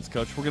tight ends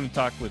coach. We're going to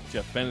talk with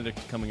Jeff Benedict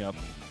coming up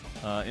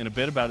in a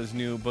bit about his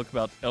new book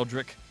about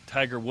Eldrick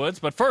Tiger Woods.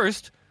 But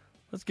first,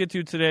 let's get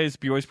to today's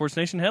BYU Sports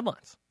Nation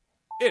headlines.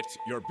 It's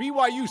your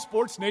BYU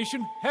Sports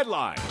Nation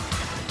headline.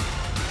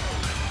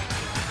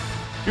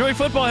 BYU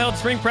football held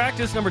spring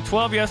practice number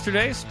 12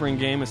 yesterday. Spring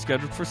game is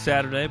scheduled for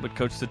Saturday, but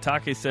Coach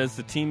Sitake says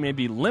the team may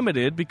be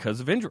limited because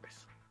of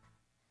injuries.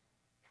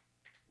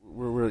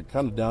 We're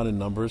kind of down in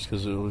numbers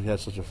because we had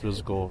such a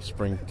physical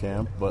spring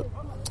camp, but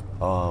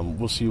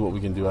we'll see what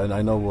we can do.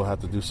 I know we'll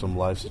have to do some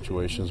live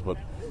situations, but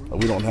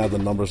we don't have the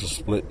numbers to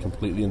split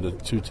completely into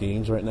two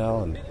teams right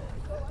now, and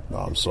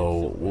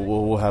so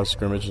we'll have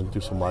scrimmage and do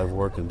some live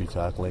work and be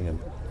tackling, and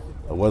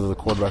whether the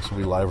quarterbacks will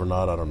be live or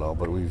not, I don't know,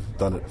 but we've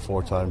done it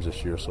 4 times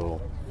this year, so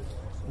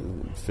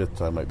fifth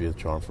time might be a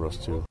charm for us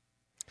too.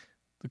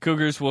 The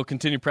Cougars will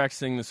continue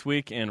practicing this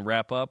week and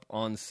wrap up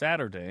on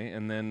Saturday,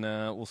 and then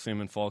we'll see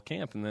them in fall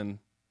camp, and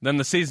then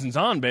the season's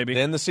on, baby.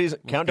 Then the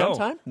season countdown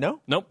time?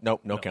 No, nope,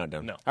 no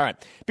countdown. No. All right.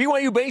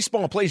 BYU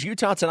baseball plays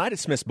Utah tonight at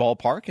Smith's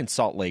Ballpark in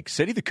Salt Lake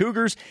City. The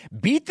Cougars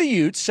beat the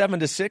Utes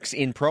 7-6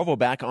 in Provo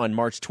back on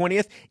March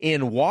 20th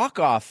in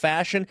walk-off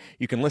fashion.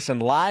 You can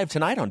listen live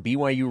tonight on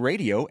BYU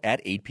Radio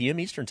at 8 p.m.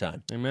 Eastern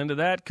Time. Amen to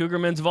that. Cougar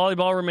men's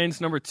volleyball remains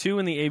number 2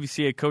 in the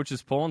AVCA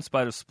coaches poll in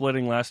spite of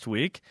splitting last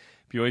week.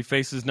 BYU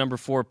faces number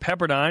 4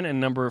 Pepperdine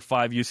and number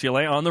 5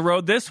 UCLA on the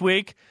road this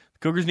week. The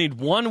Cougars need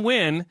one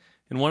win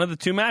in one of the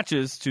 2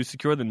 matches to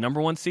secure the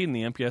number 1 seed in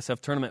the MPSF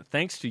tournament,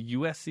 thanks to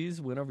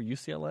USC's win over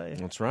UCLA.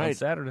 That's right. On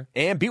Saturday.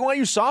 And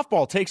BYU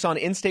softball takes on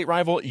in-state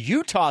rival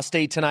Utah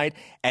State tonight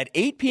at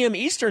 8 p.m.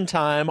 Eastern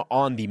Time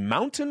on the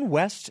Mountain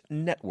West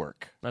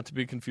Network. Not to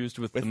be confused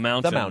with the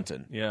Mountain. The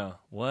Mountain. Yeah.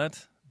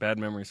 What? Bad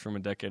memories from a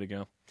decade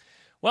ago.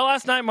 Well,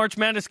 last night, March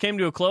Madness came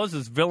to a close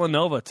as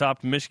Villanova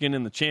topped Michigan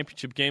in the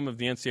championship game of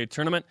the NCAA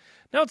tournament.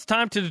 Now it's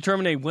time to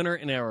determine a winner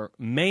in our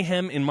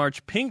Mayhem in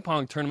March ping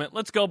pong tournament.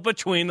 Let's go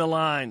between the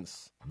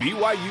lines.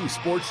 BYU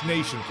Sports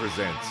Nation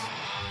presents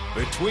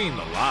Between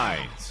the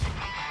Lines.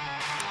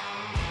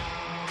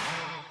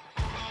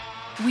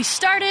 We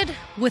started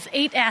with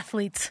 8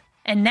 athletes,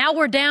 and now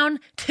we're down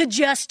to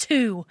just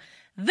 2.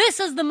 This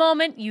is the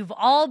moment you've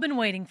all been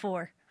waiting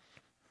for.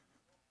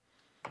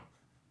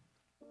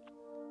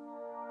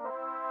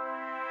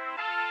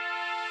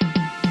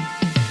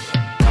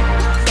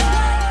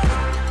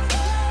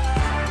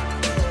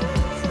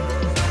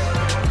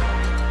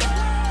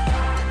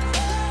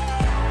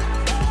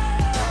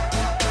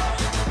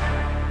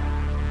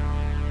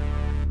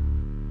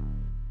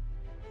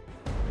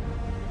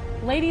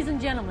 Ladies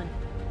and gentlemen,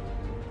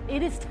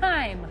 it is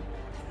time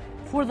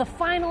for the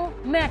final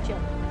matchup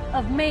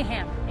of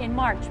Mayhem in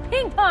March.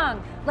 Ping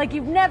pong like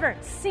you've never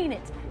seen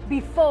it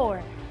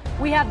before.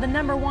 We have the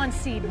number 1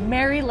 seed,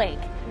 Mary Lake,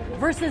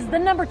 versus the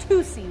number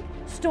 2 seed,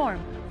 Storm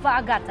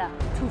Fa'agata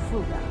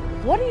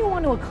Tufuga. What do you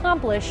want to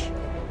accomplish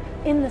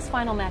in this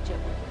final matchup?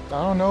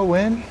 I don't know,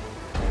 win.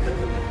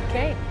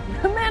 Okay.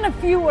 The man of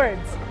few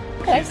words.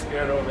 Okay. She's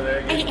scared over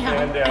there. I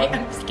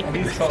am scared.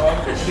 He's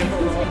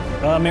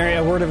calm. Mary,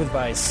 a word of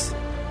advice.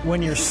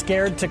 When you're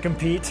scared to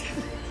compete,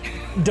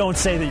 don't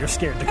say that you're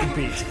scared to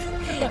compete.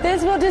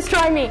 This will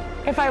destroy me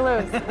if I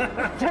lose.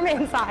 From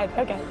inside.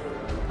 Okay.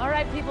 All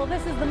right, people,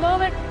 this is the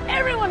moment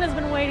everyone has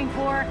been waiting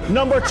for.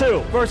 Number 2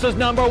 versus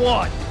number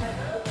 1.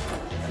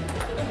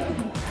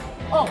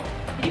 Oh,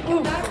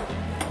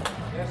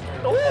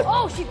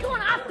 she's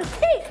going off the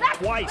tape. Back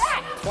Twice. to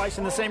back. Twice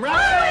in the same round.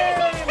 Oh,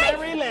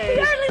 Mary the Lake.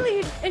 early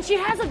lead. And she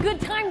has a good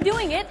time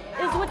doing it,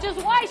 which is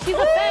why she's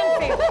a fan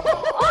favorite.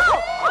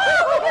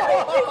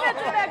 She gets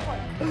it back for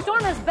it.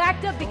 Storm has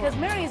backed up because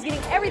Mary is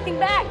getting everything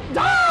back.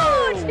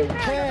 Oh, she's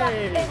back to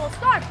the table.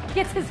 Storm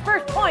gets his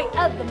first point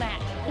of the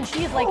match. And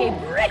she is like a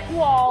brick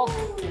wall.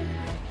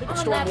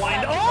 Storm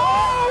wind.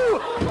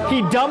 Oh!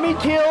 He dummy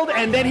killed,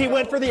 and then he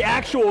went for the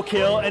actual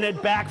kill, and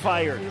it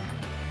backfired.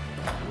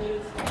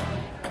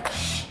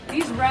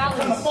 These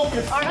rallies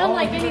are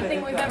unlike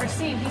anything we've ever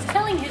seen. He's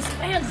telling his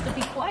fans to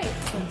be quiet.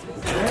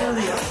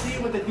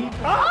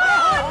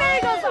 Oh, and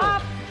Mary goes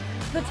off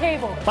the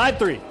table.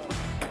 5-3.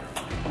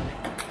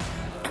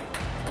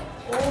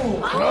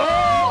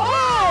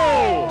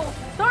 Oh!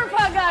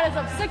 Stormfrog God is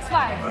up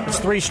 6-5. It's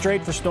 3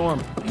 straight for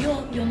Storm.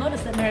 You'll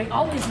notice that Mary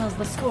always knows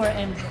the score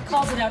and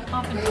calls it out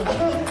confidently.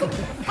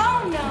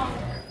 Oh no!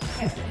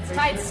 Okay, it's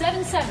tied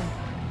 7-7.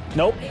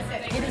 Nope. It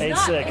is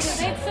not. 8-6. It is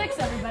 8-6,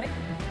 everybody.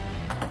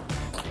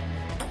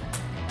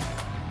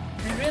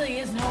 There really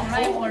is no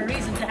rhyme or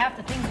reason to half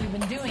the things we've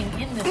been doing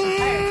in this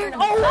entire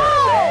tournament.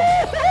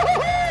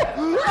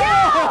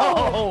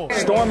 Oh!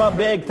 Storm up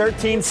big,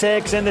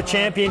 13-6 in the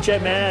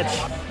championship match.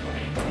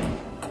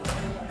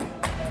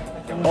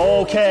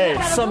 Okay,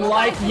 some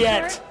life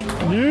yet.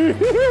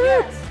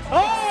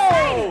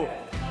 Oh!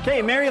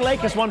 Okay, Mary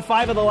Lake has won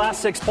 5 of the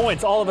last 6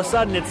 points. All of a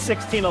sudden, it's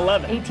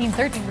 16-11.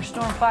 18-13 for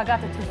Storm. Fog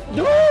got the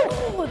 2.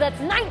 Ooh, that's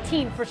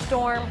 19 for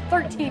Storm,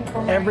 13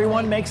 for Mary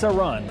Everyone Lake. makes a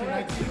run.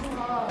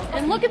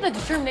 And look at the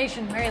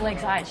determination in Mary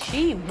Lake's eyes.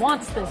 She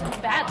wants this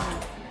badly.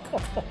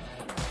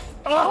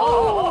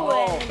 Oh!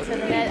 And into the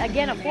net.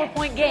 Again, a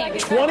 4-point game.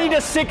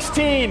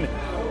 20-16.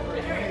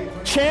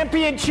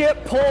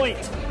 Championship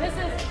point. This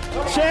is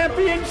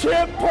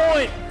Championship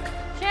point.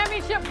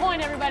 championship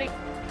point, everybody.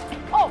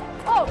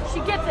 Oh, she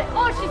gets it.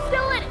 Oh, she's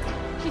still in it.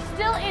 She's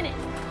still in it.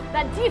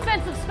 That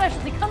defensive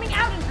specialty coming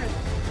out in her.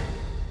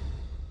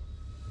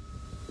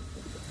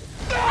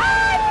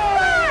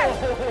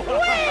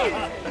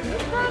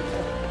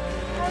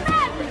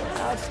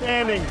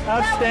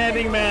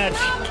 Outstanding match.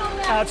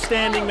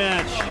 Outstanding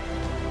match.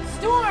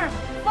 Storm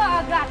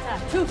Fagata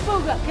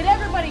Tufuga. Could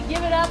everybody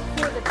give it up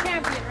for the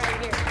champion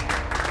right here?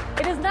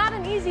 It is not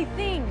an easy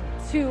thing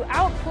to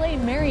outplay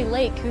Mary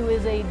Lake, who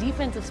is a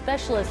defensive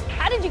specialist.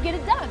 How did you get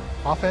it done?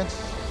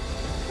 Offense.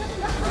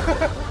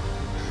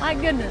 My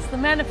goodness, the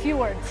man of few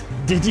words.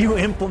 Did you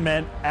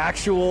implement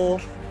actual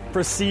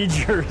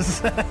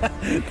procedures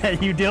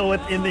that you deal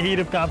with in the heat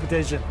of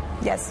competition?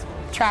 Yes.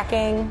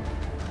 Tracking,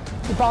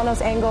 ball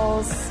nose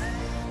angles.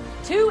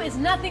 2 is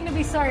nothing to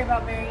be sorry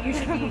about, Mary. You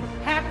should be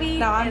happy.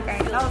 No, I'm great.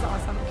 That was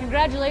awesome.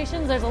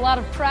 Congratulations. There's a lot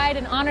of pride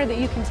and honor that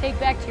you can take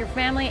back to your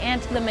family and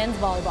to the men's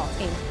volleyball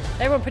team.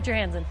 Everyone put your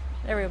hands in.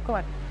 There we go. Come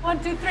on.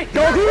 1, 2, 3.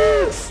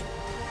 Go Heats!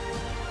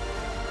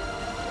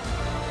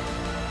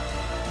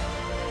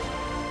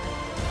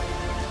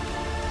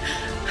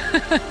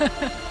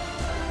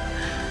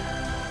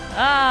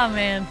 Ah,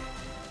 man.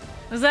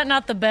 Is that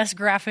not the best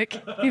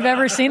graphic you've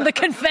ever seen? The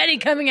confetti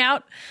coming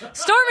out.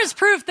 Storm is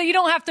proof that you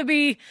don't have to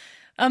be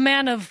a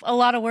man of a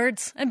lot of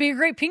words and be a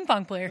great ping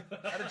pong player.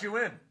 How did you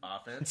win?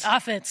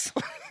 Offense.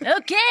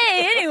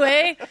 Okay,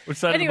 anyway. Which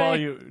side of the ball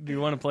do you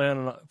want to play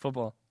on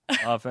football?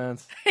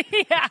 Offense.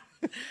 Yeah.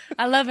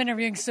 I love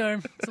interviewing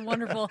Storm. It's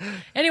wonderful.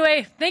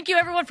 Anyway, thank you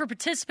everyone for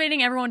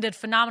participating. Everyone did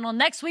phenomenal.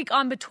 Next week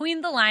on Between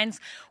the Lines,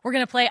 we're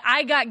going to play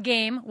I Got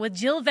Game with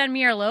Jill Van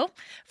Mierlo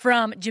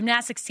from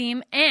gymnastics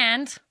team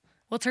and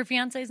what's her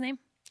fiance's name?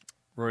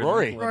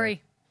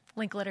 Rory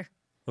Linkletter.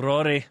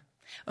 Rory.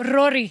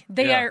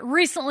 They are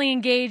recently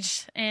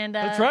engaged, and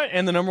that's right.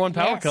 And the number 1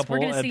 power couple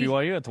we're at gonna see-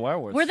 BYU at the Wire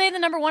Awards. Were they the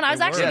number 1? I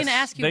was actually going to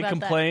ask you They about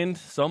complained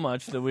so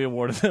much that we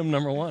awarded them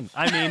number 1.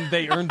 I mean,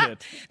 they earned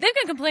it. They've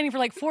been complaining for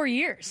like 4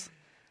 years.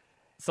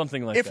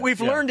 Something like If that.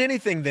 we've learned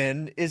anything,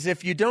 then is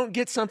if you don't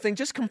get something,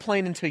 just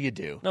complain until you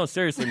do. No,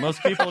 seriously,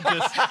 most people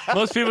just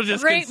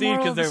Great concede moral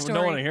because of the they don't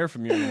story. want to hear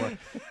from you anymore.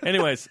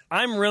 Anyways,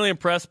 I'm really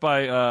impressed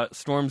by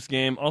Storm's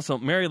game. Also,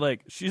 Mary Lake,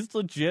 she's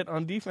legit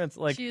on defense.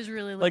 Like She is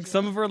really like legit.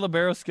 some of her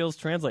libero skills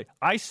translate.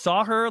 I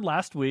saw her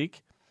last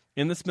week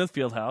in the Smith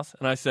Fieldhouse,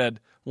 and I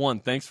said, 1,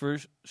 thanks for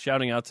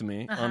shouting out to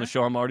me on a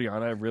show I'm already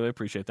on. I really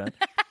appreciate that.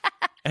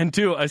 And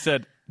 2, I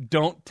said,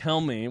 don't tell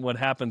me what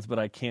happens, but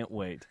I can't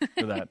wait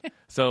for that.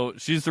 So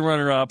she's the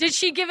runner-up. Did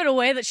she give it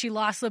away that she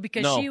lost, though,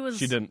 because No, she was...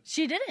 she didn't.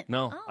 She didn't?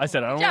 No, Oh. I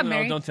said, I don't Good job, know.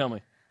 Mary. Don't tell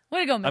me. Way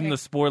to go, Mary. I'm the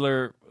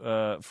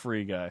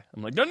spoiler-free guy.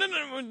 I'm like,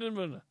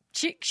 no.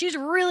 She's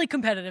really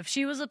competitive.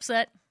 She was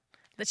upset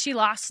that she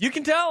lost. You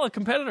can tell a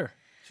competitor.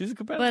 She's a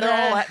competitor.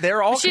 But,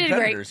 They're all she did great.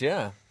 competitors,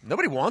 yeah.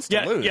 Nobody wants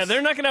to lose. Yeah,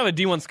 they're not going to have a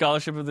D1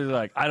 scholarship if they're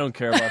like, I don't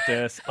care about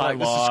this. I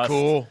lost. This is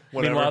cool.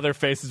 Whatever. Meanwhile, their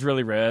face is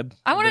really red.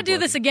 I want to do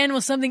this again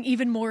with something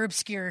even more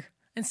obscure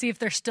and see if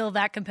they're still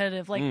that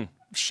competitive, like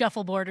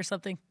shuffleboard or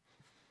something.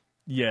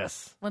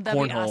 Yes. Wouldn't that be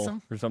Cornhole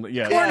awesome? or something.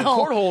 Yeah.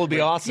 Cornhole would be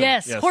awesome.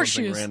 Yes, Yeah,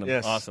 horseshoes. random.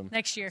 Yes. Awesome.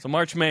 Next year. So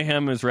March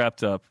Mayhem is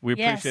wrapped up. We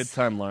appreciate the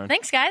time, Lauren.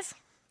 Thanks, guys.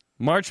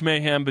 March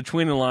Mayhem,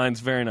 between the lines,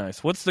 very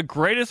nice. What's the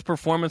greatest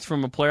performance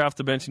from a player off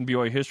the bench in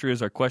BYU history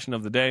is our question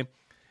of the day.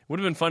 Would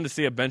have been fun to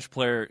see a bench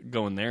player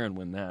go in there and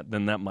win that.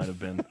 Then that might have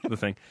been the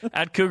thing.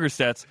 At Cougar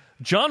Stats,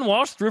 John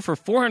Walsh threw for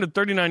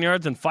 439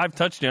 yards and 5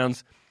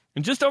 touchdowns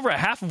and just over a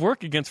half of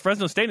work against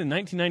Fresno State in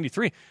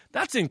 1993.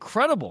 That's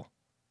incredible.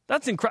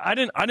 That's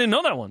incredible. I didn't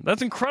know that one.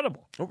 That's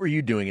incredible. What were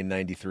you doing in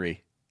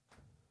 93?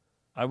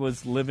 I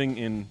was living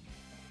in...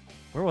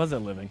 Where was I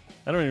living?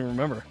 I don't even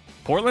remember.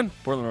 Portland,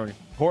 Oregon.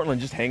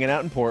 Portland, just hanging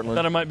out in Portland. I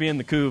thought I might be in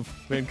the Couve,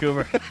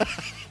 Vancouver.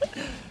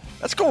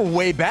 That's going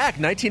way back.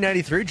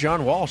 1993,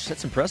 John Walsh.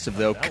 That's impressive,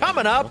 though.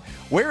 Coming up,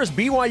 where is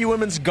BYU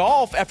women's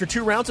golf after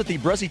 2 rounds at the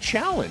Bruzzy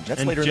Challenge?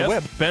 That's later Jeff in the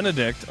web.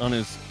 Benedict on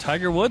his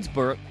Tiger Woods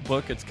book.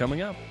 It's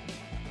coming up.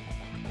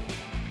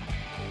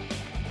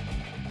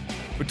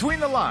 Between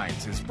the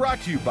Lines is brought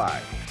to you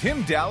by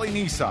Tim Daly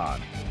Nissan.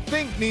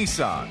 Think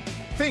Nissan.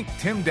 Think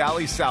Tim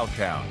Daly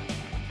Southtown.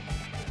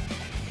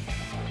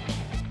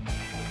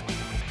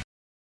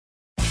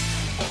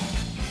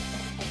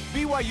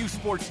 BYU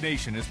Sports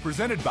Nation is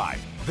presented by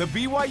The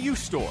BYU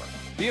Store,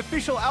 the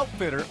official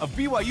outfitter of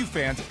BYU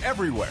fans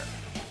everywhere.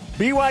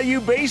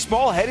 BYU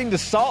baseball heading to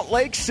Salt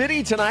Lake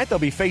City tonight. They'll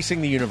be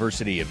facing the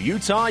University of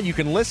Utah. You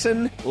can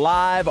listen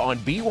live on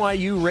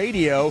BYU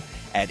Radio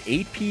at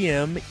 8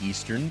 p.m.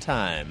 Eastern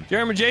Time.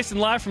 Jeremy Jason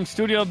live from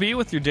Studio B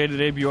with your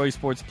day-to-day BYU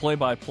Sports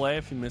play-by-play.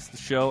 If you missed the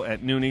show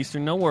at noon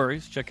Eastern, no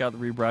worries. Check out the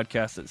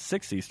rebroadcast at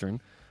 6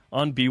 Eastern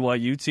on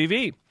BYU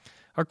TV.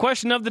 Our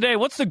question of the day,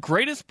 what's the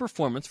greatest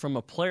performance from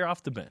a player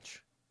off the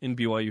bench in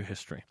BYU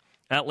history?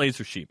 At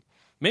Laser Sheep.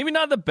 Maybe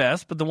not the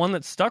best, but the one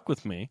that stuck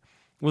with me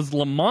was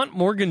Lamont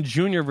Morgan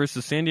Jr.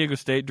 versus San Diego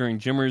State during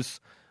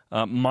Jimmer's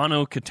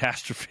mono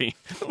catastrophe.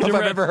 I've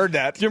ever heard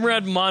that. Jimmer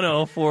had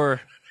mono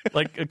for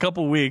like a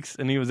couple weeks,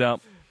 and he was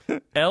out.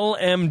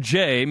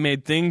 LMJ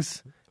made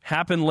things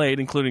happen late,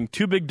 including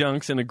 2 big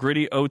dunks and a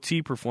gritty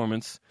OT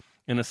performance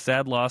in a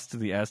sad loss to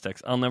the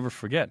Aztecs. I'll never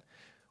forget.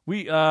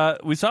 We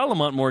saw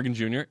Lamont Morgan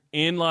Jr.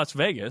 in Las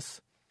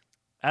Vegas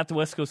at the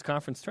West Coast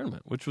Conference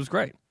Tournament, which was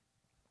great.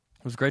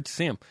 It was great to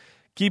see him.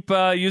 Keep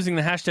using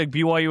the hashtag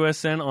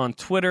BYUSN on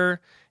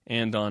Twitter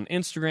and on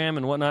Instagram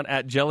and whatnot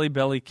at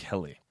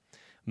JellyBellyKelly.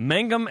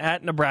 Mangum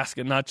at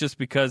Nebraska, not just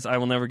because I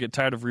will never get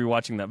tired of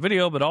rewatching that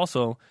video, but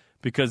also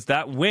because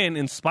that win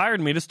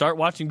inspired me to start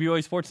watching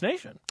BYU Sports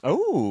Nation.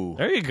 Oh.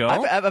 There you go.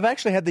 I've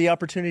actually had the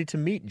opportunity to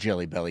meet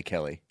Jelly Belly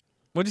Kelly.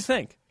 What do you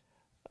think?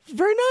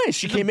 Very nice.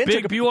 She came in,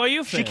 big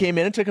BYU fan. She came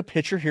in and took a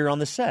picture here on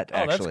the set.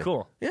 Oh, that's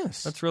cool.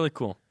 Yes, that's really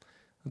cool.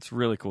 That's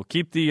really cool.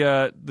 Keep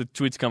the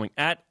tweets coming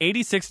at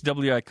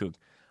 86WI Coug.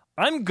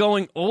 I'm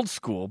going old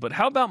school, but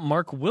how about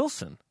Mark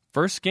Wilson?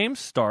 First game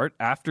start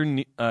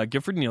after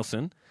Gifford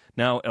Nielsen,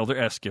 now Elder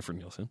S. Gifford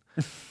Nielsen,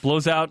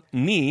 blows out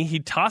knee. He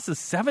tosses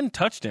 7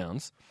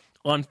 touchdowns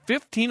on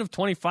 15 of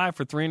 25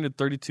 for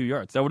 332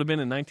 yards. That would have been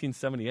in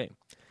 1978.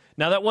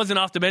 Now that wasn't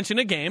off the bench in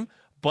a game,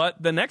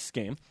 but the next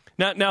game.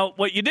 Now,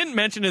 what you didn't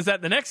mention is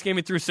that the next game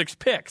he threw 6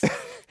 picks.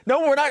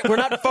 No, we're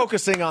not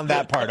focusing on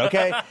that part,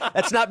 okay?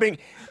 That's not being...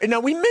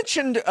 Now, we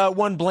mentioned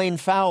one Blaine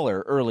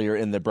Fowler earlier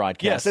in the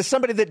broadcast as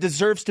somebody that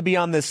deserves to be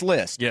on this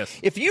list. Yes.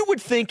 If you would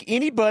think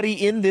anybody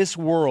in this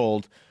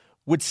world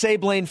would say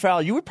Blaine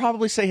Fowler, you would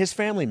probably say his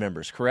family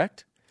members,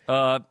 correct?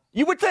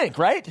 You would think,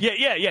 right?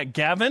 Yeah.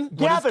 Gavin? What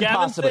Gavin, does Gavin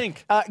possibly.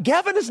 think?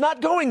 Gavin is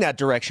not going that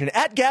direction.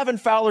 At Gavin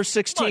Fowler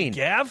 16. Come on,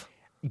 Gav.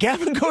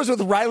 Gavin goes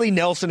with Riley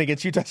Nelson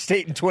against Utah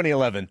State in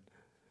 2011.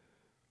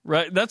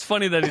 Right, that's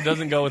funny that he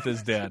doesn't go with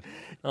his dad.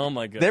 Oh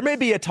my goodness. There may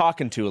be a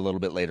talking to a little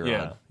bit later on.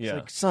 Yeah. It's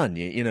like, son,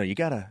 you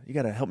gotta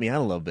help me out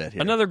a little bit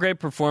here. Another great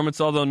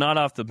performance, although not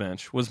off the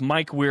bench, was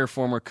Mike Weir,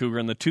 former Cougar,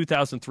 in the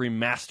 2003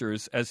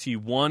 Masters as he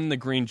won the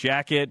green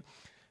jacket,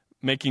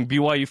 making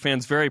BYU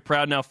fans very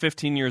proud. Now,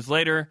 15 years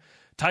later,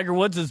 Tiger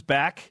Woods is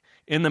back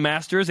in the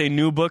Masters. A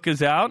new book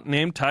is out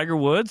named Tiger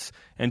Woods,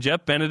 and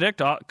Jeff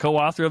Benedict,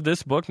 co-author of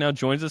this book, now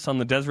joins us on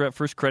the Deseret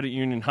First Credit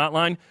Union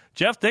hotline.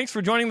 Jeff, thanks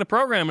for joining the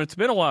program. It's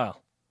been a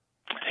while.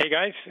 Hey,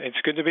 guys. It's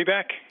good to be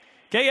back.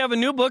 Okay, you have a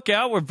new book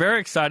out. We're very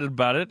excited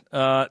about it.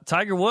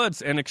 Tiger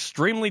Woods, and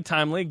extremely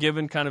timely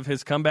given kind of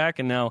his comeback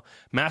and now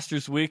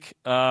Masters Week.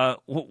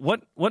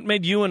 What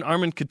made you and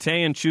Armin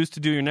Katayan choose to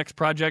do your next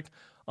project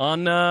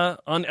on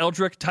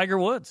Eldrick Tiger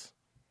Woods?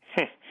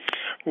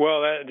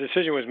 Well, that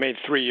decision was made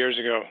 3 years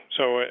ago,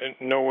 so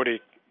nobody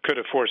could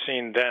have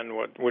foreseen then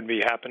what would be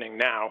happening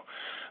now.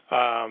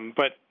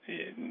 But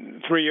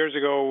 3 years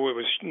ago, it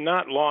was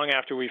not long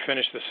after we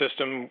finished the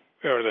system,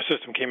 or the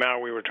system came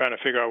out, we were trying to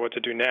figure out what to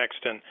do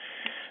next. And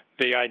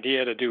the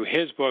idea to do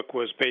his book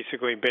was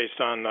basically based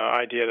on the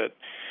idea that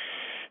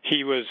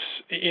he was,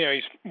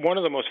 he's one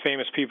of the most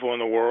famous people in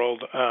the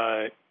world.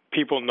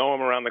 people know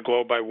him around the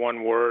globe by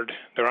one word.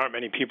 There aren't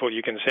many people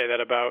you can say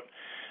that about.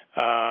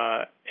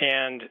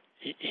 And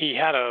he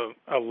had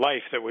a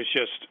life that was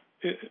just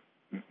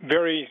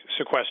very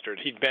sequestered.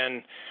 He'd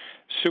been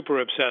super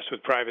obsessed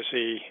with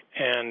privacy,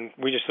 and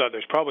we just thought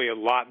there's probably a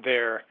lot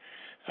there,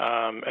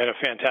 and a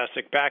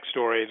fantastic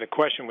backstory. The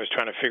question was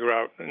trying to figure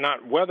out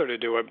not whether to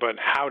do it, but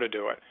how to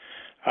do it.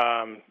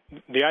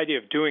 The idea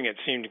of doing it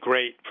seemed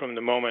great from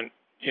the moment.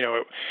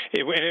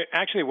 It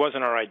actually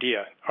wasn't our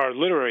idea. Our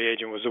literary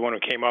agent was the one who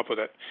came up with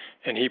it,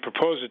 and he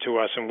proposed it to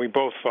us, and we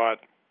both thought,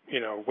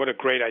 what a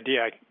great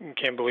idea. I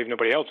can't believe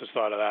nobody else has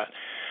thought of that.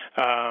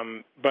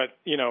 But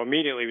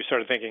immediately we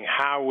started thinking,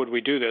 how would we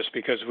do this?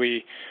 Because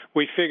we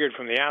figured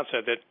from the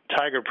outset that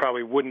Tiger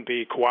probably wouldn't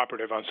be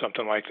cooperative on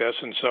something like this,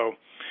 and so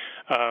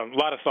a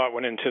lot of thought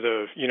went into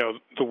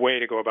the way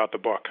to go about the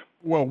book.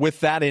 Well,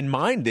 with that in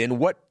mind, then,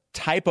 what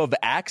type of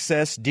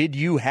access did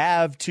you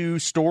have to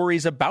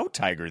stories about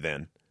Tiger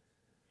then?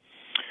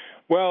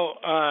 Well,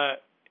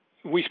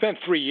 we spent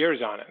 3 years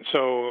on it,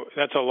 so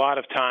that's a lot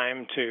of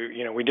time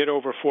to, we did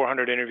over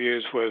 400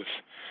 interviews with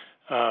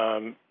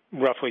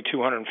roughly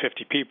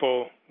 250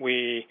 people.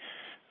 We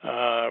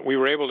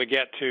were able to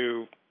get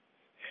to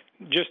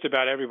just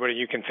about everybody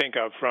you can think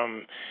of,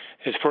 from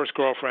his first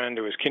girlfriend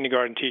to his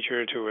kindergarten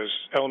teacher to his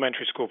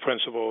elementary school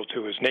principal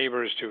to his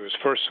neighbors to his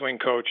first swing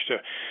coach to,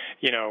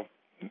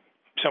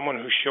 someone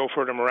who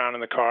chauffeured him around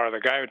in the car, the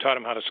guy who taught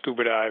him how to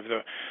scuba dive,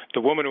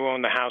 the woman who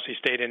owned the house he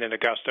stayed in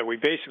Augusta. We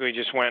basically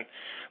just went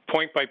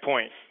point by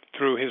point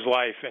through his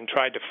life and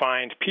tried to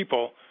find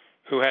people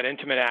who had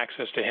intimate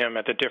access to him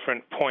at the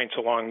different points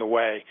along the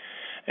way,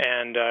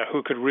 and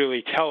who could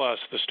really tell us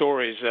the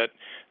stories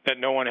that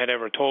no one had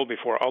ever told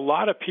before. A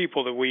lot of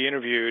people that we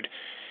interviewed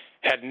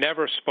had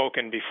never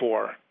spoken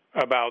before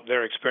about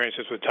their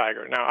experiences with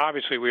Tiger. Now,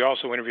 obviously, we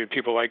also interviewed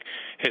people like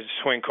his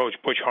swing coach,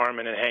 Butch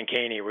Harmon, and Hank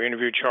Haney. We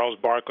interviewed Charles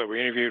Barkley.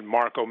 We interviewed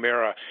Mark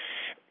O'Meara.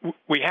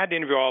 We had to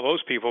interview all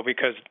those people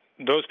because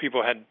those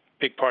people had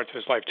big parts of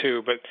his life,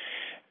 too. But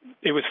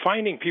it was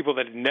finding people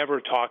that had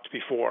never talked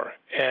before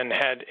and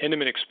had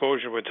intimate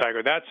exposure with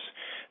Tiger.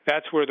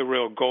 That's where the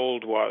real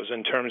gold was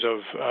in terms of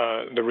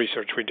the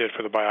research we did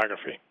for the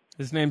biography.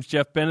 His name's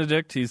Jeff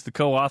Benedict. He's the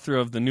co-author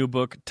of the new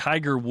book,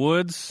 Tiger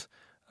Woods.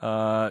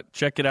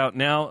 Check it out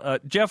now.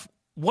 Jeff,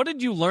 what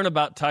did you learn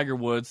about Tiger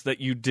Woods that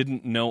you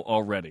didn't know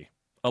already?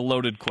 A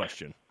loaded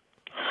question.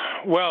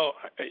 Well,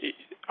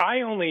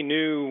 I only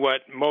knew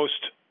what most,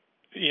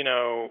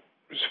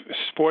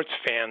 sports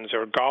fans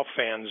or golf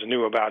fans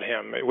knew about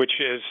him, which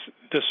is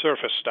the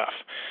surface stuff.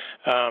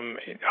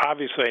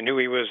 Obviously, I knew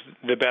he was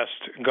the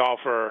best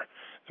golfer,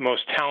 the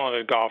most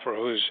talented golfer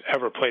who's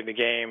ever played the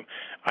game.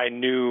 I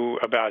knew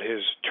about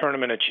his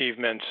tournament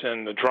achievements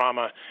and the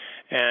drama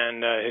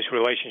and his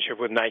relationship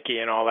with Nike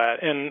and all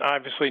that, and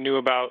obviously knew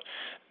about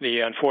the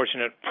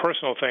unfortunate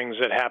personal things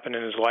that happened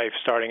in his life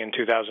starting in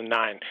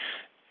 2009.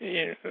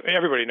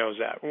 Everybody knows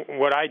that.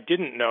 What I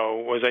didn't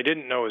know was I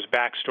didn't know his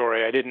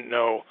backstory. I didn't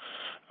know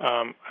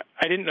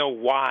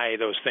why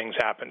those things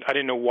happened. I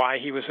didn't know why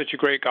he was such a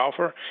great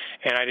golfer,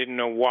 and I didn't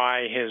know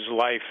why his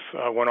life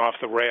went off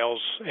the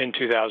rails in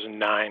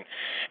 2009.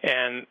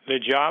 And the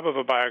job of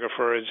a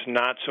biographer is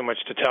not so much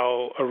to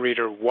tell a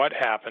reader what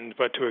happened,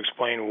 but to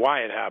explain why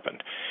it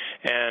happened.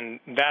 And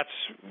that's,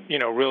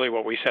 really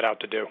what we set out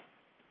to do.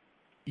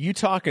 You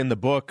talk in the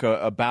book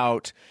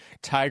about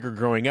Tiger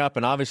growing up,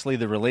 and obviously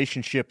the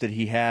relationship that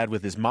he had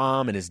with his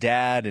mom and his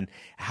dad and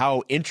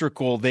how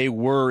integral they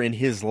were in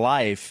his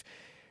life.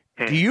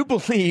 Do you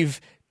believe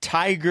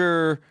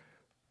Tiger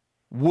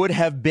would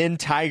have been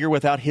Tiger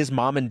without his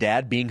mom and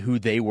dad being who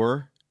they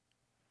were?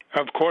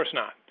 Of course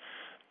not.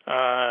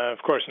 Of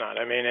course not.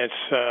 I mean, it's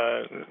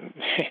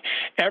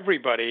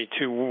everybody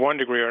to one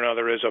degree or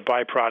another is a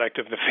byproduct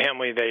of the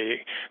family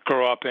they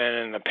grow up in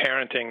and the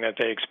parenting that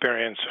they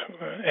experience.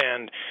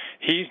 And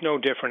he's no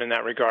different in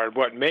that regard.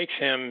 What makes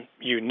him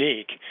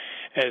unique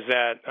is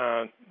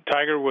that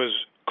Tiger was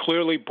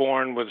clearly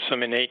born with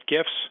some innate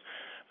gifts.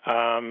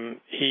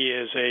 He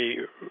is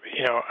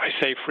I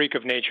say freak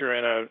of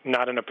nature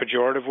not in a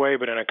pejorative way,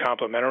 but in a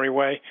complimentary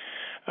way.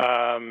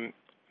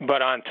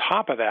 But on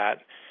top of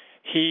that,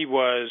 he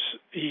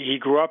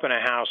grew up in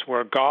a house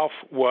where golf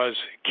was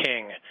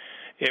king.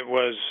 It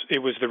was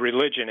the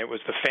religion, it was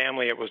the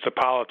family, it was the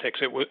politics.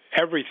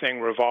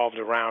 Everything revolved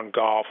around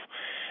golf.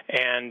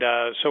 And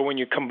so when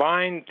you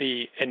combine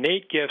the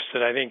innate gifts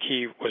that I think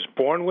he was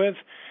born with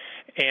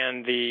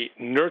and the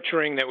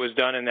nurturing that was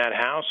done in that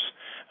house,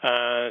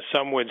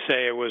 some would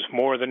say it was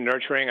more than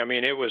nurturing. I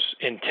mean, it was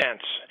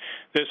intense.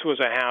 This was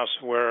a house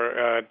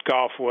where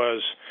golf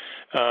was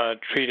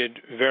treated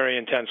very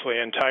intensely,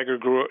 and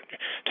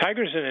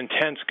Tiger's an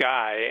intense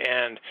guy,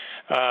 and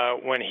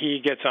when he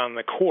gets on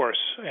the course,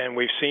 and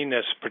we've seen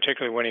this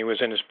particularly when he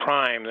was in his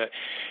prime, that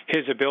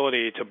his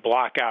ability to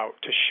block out,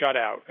 to shut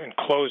out, and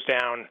close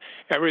down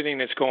everything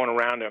that's going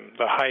around him,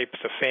 the hype,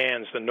 the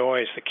fans, the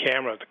noise, the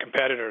camera, the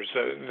competitors,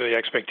 the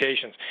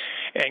expectations,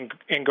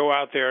 and go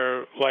out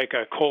there like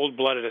a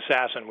cold-blooded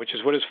assassin, which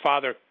is what his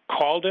father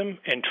called him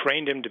and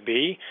trained him to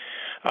be.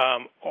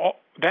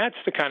 That's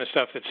the kind of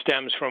stuff that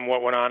stems from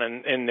what went on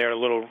in their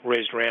little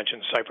raised ranch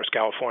in Cypress,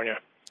 California.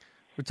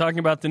 We're talking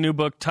about the new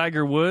book,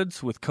 Tiger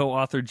Woods, with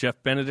co-author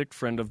Jeff Benedict,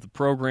 friend of the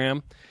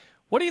program.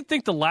 What do you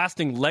think the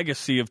lasting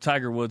legacy of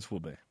Tiger Woods will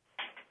be?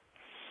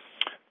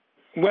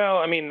 Well,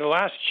 I mean,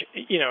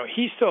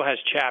 he still has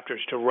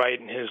chapters to write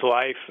in his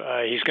life.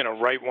 He's going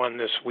to write one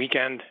this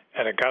weekend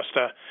at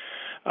Augusta.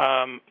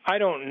 I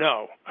don't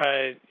know.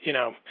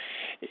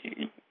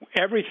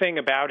 Everything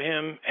about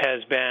him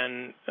has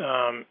been,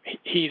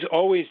 he's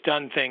always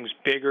done things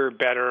bigger,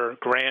 better,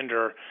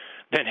 grander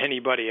than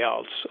anybody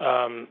else.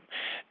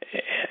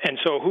 And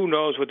so who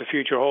knows what the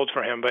future holds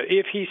for him. But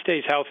if he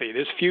stays healthy,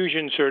 this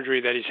fusion surgery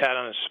that he's had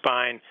on his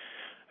spine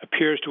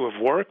appears to have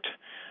worked.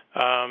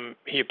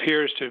 He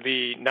appears to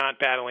be not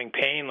battling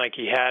pain like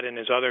he had in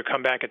his other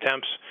comeback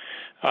attempts.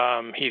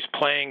 He's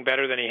playing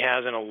better than he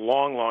has in a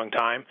long, long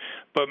time.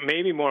 But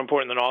maybe more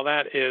important than all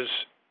that is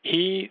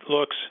he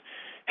looks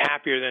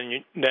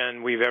happier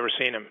than we've ever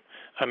seen him.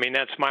 I mean,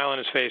 that smile on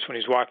his face when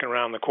he's walking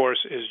around the course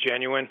is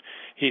genuine.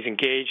 He's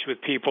engaged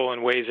with people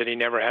in ways that he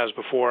never has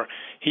before.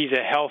 He's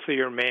a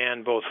healthier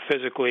man, both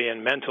physically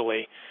and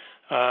mentally,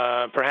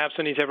 perhaps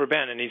than he's ever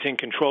been, and he's in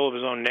control of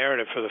his own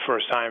narrative for the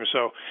first time.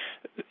 So,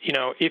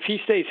 if he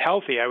stays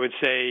healthy, I would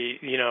say,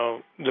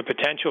 the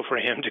potential for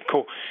him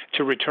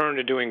to return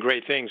to doing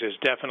great things is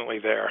definitely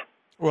there.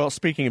 Well,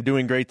 speaking of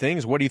doing great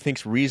things, what do you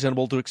think's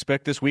reasonable to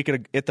expect this week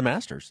at the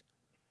Masters?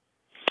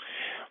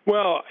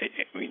 Well,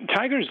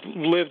 Tiger's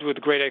lived with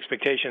great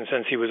expectations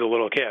since he was a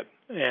little kid.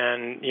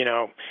 And,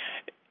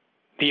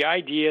 the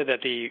idea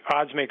that the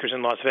odds makers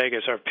in Las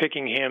Vegas are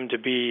picking him to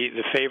be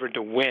the favorite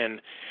to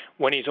win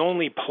when he's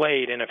only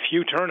played in a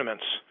few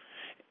tournaments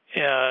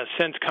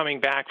since coming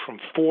back from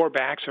 4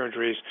 back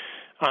surgeries,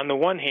 on the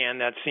one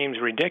hand, that seems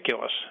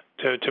ridiculous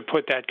to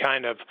put that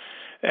kind of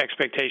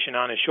expectation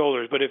on his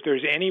shoulders. But if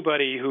there's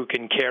anybody who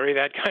can carry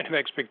that kind of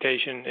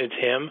expectation, it's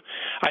him.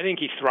 I think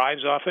he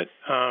thrives off it.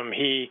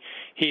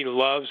 He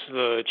loves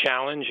the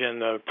challenge and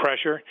the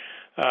pressure.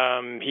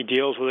 He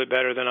deals with it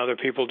better than other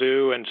people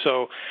do. And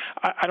so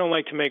I don't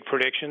like to make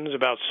predictions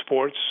about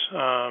sports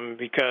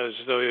because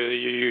you're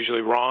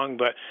usually wrong.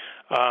 But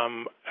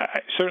I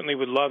certainly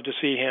would love to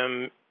see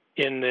him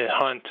in the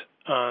hunt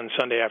on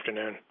Sunday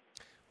afternoon.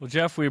 Well,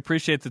 Jeff, we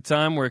appreciate the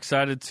time. We're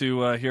excited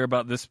to hear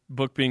about this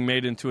book being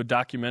made into a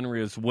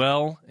documentary as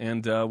well,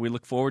 and we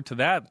look forward to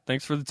that.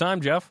 Thanks for the time,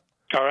 Jeff.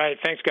 All right.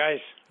 Thanks, guys.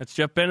 That's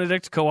Jeff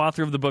Benedict,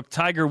 co-author of the book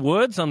Tiger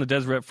Woods on the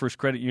Deseret First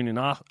Credit Union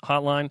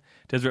hotline.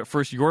 Deseret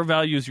First, your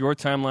values, your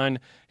timeline,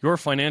 your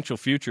financial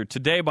future.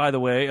 Today, by the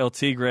way, El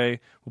Tigre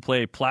will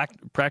play a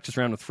practice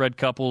round with Fred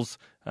Couples,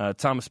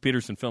 Thomas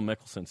Peterson, Phil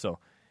Mickelson. So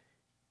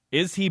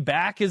is he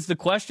back is the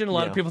question. A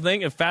lot of people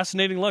think. A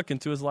fascinating look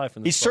into his life.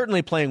 He's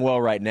certainly playing well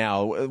right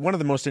now. One of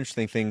the most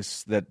interesting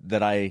things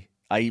that I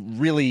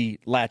really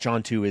latch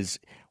onto is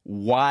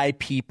why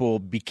people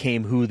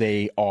became who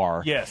they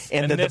are. Yes.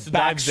 And the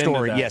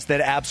backstory. Yes,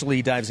 that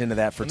absolutely dives into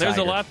that for Tiger. There's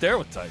a lot there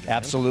with Tiger.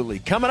 Absolutely.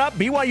 Man. Coming up,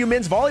 BYU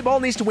men's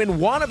volleyball needs to win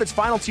one of its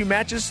final 2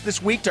 matches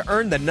this week to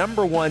earn the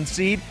number 1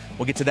 seed.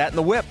 We'll get to that in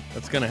the whip.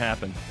 That's going to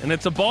happen. And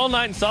it's a ball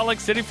night in Salt Lake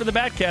City for the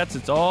Batcats.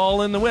 It's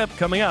all in the whip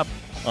coming up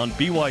on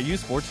BYU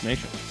Sports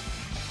Nation.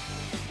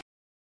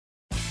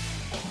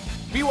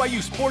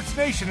 BYU Sports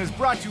Nation is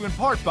brought to you in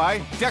part by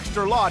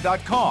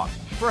DexterLaw.com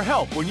for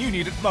help when you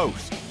need it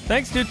most.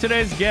 Thanks to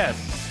today's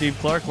guests, Steve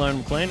Clark, Lauren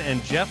McLean,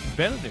 and Jeff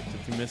Benedict.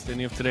 If you missed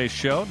any of today's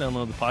show,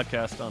 download the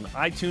podcast on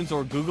iTunes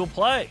or Google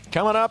Play.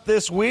 Coming up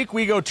this week,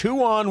 we go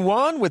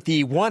 2-on-1 with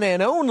the one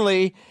and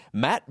only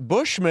Matt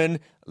Bushman.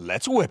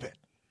 Let's whip it.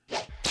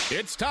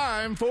 It's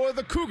time for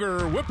the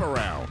Cougar Whip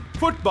Around.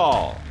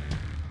 Football.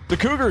 The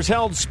Cougars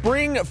held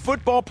spring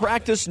football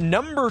practice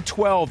number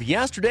 12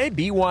 yesterday.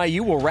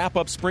 BYU will wrap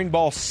up spring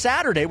ball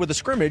Saturday with a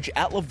scrimmage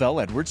at Lavelle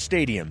Edwards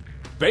Stadium.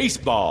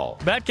 Baseball.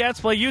 Batcats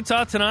play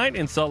Utah tonight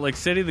in Salt Lake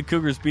City. The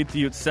Cougars beat the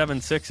Utes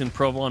 7-6 in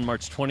Provo on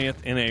March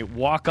 20th in a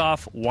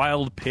walk-off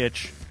wild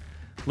pitch.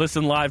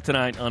 Listen live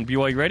tonight on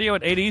BYU Radio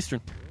at 8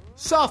 Eastern.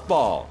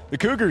 Softball. The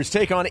Cougars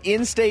take on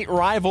in-state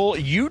rival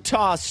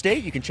Utah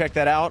State. You can check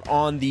that out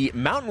on the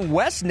Mountain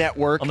West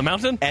Network. On the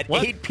Mountain? At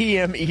 8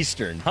 p.m.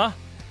 Eastern. Huh?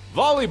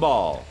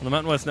 Volleyball. On the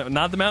Mountain West Network.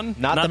 Not the Mountain?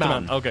 Not the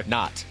Mountain. Okay.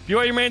 Not.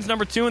 BYU remains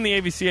number 2 in the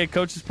AVCA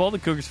coaches poll. The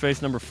Cougars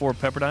face number 4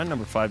 Pepperdine,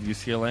 number 5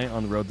 UCLA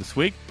on the road this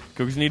week.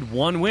 Cougars need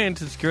 1 win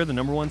to secure the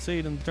number 1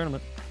 seed in the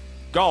tournament.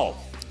 Golf.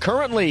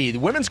 Currently, the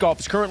women's golf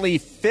is currently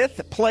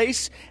 5th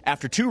place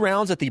after 2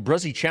 rounds at the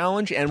Bruzzy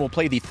Challenge and will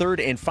play the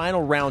 3rd and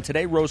final round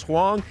today. Rose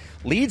Huang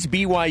leads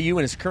BYU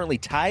and is currently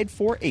tied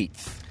for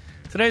 8th.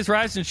 Today's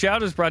Rise and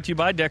Shout is brought to you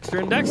by Dexter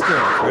and Dexter. For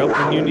help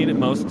when you need it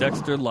most,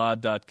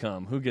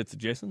 DexterLaw.com. Who gets it,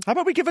 Jason? How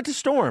about we give it to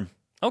Storm?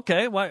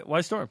 Okay,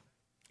 why Storm?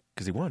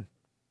 Because he won.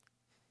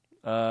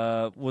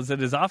 Was it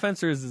his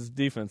offense or his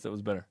defense that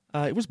was better?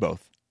 It was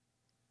both.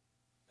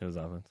 It was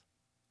offense.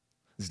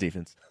 His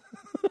defense.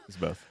 It was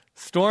both.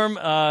 Storm,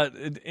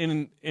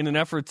 in an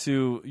effort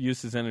to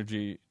use his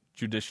energy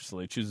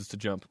judiciously, chooses to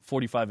jump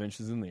 45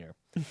 inches in the air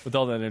with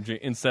all that energy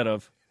instead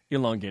of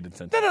elongated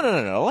sentence.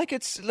 No. Like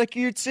it's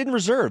in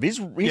reserve. He's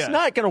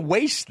not going to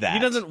waste that. He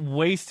doesn't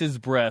waste his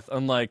breath,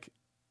 unlike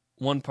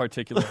one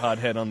particular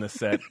hothead on this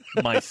set,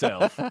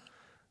 myself,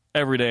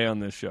 every day on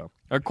this show.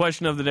 Our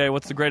question of the day,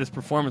 what's the greatest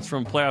performance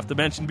from play off the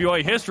bench in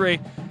BYU history?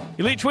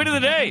 Elite tweet of the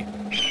day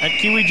at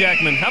Kiwi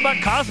Jackman. How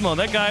about Cosmo?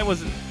 That guy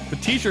was the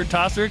t-shirt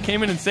tosser,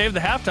 came in and saved the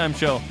halftime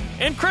show.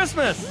 And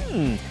Christmas.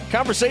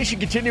 Conversation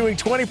continuing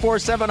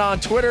 24/7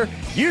 on Twitter.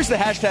 Use the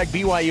hashtag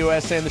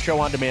BYUSN, the show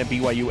on demand,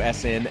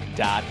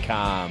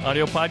 BYUSN.com.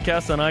 Audio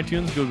podcasts on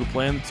iTunes, Google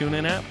Play, and the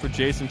TuneIn app. For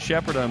Jason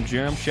Shepard, I'm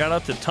Jerem. Shout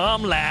out to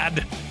Tom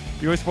Ladd.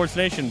 BYU Sports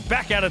Nation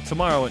back at it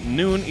tomorrow at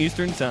noon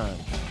Eastern Time.